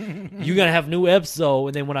week, you gonna have new episode.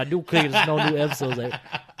 And then when I do click, there's no new episodes. Like,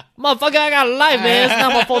 motherfucker, I got a life, man. It's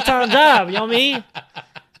not my full-time job. You know what I mean?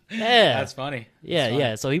 Yeah. That's funny.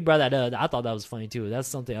 Yeah. So he brought that up. I thought that was funny, too. That's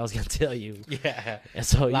something I was going to tell you. Yeah. And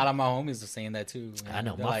so a lot of my homies are saying that, too. Man. I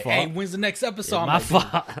know. They're My like, fault. hey, when's the next episode? My fault.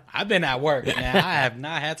 I've been at work, man. I have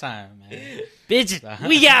not had time, man. Bitch,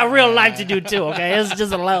 we got real life to do, too, okay? It's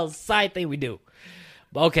just a little side thing we do.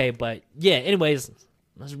 But yeah, anyways,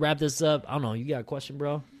 let's wrap this up. I don't know. You got a question,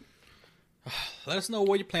 bro? Let us know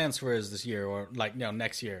what your plans for is this year or,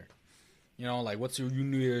 next year. Like, what's your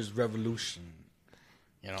New Year's revolution?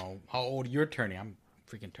 How old you're turning. I'm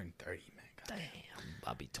freaking turning 30, man. God. Damn,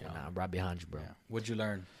 I'll be 29. I'm right behind you, bro. Yeah. What'd you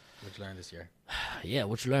learn this year? Yeah,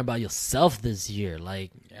 what you learn about yourself this year?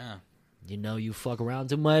 Like, yeah. You fuck around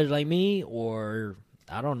too much like me, or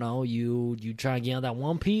I don't know, you try and get on that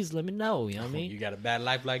One Piece, let me know. You know what I mean? You got a bad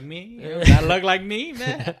life like me? You know, bad luck like me,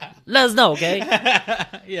 man? Let us know, okay?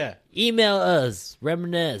 Yeah. Email us,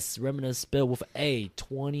 reminisce spelled with A,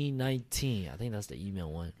 2019. I think that's the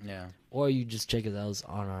email one. Yeah. Or you just check us out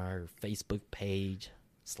on our Facebook page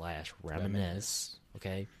 /reminisce.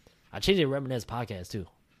 Okay. I changed it to Reminisce Podcast too.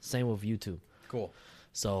 Same with YouTube. Cool.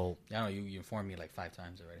 So I know you informed me like 5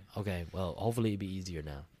 times already. okay, well, hopefully it'll be easier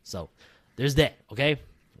now. So there's that. Okay.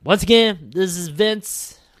 Once again, this is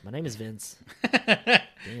Vince. My name is Vince.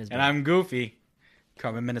 And I'm Goofy.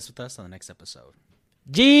 Come reminisce with us on the next episode.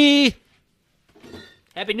 G.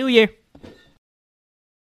 Happy New Year.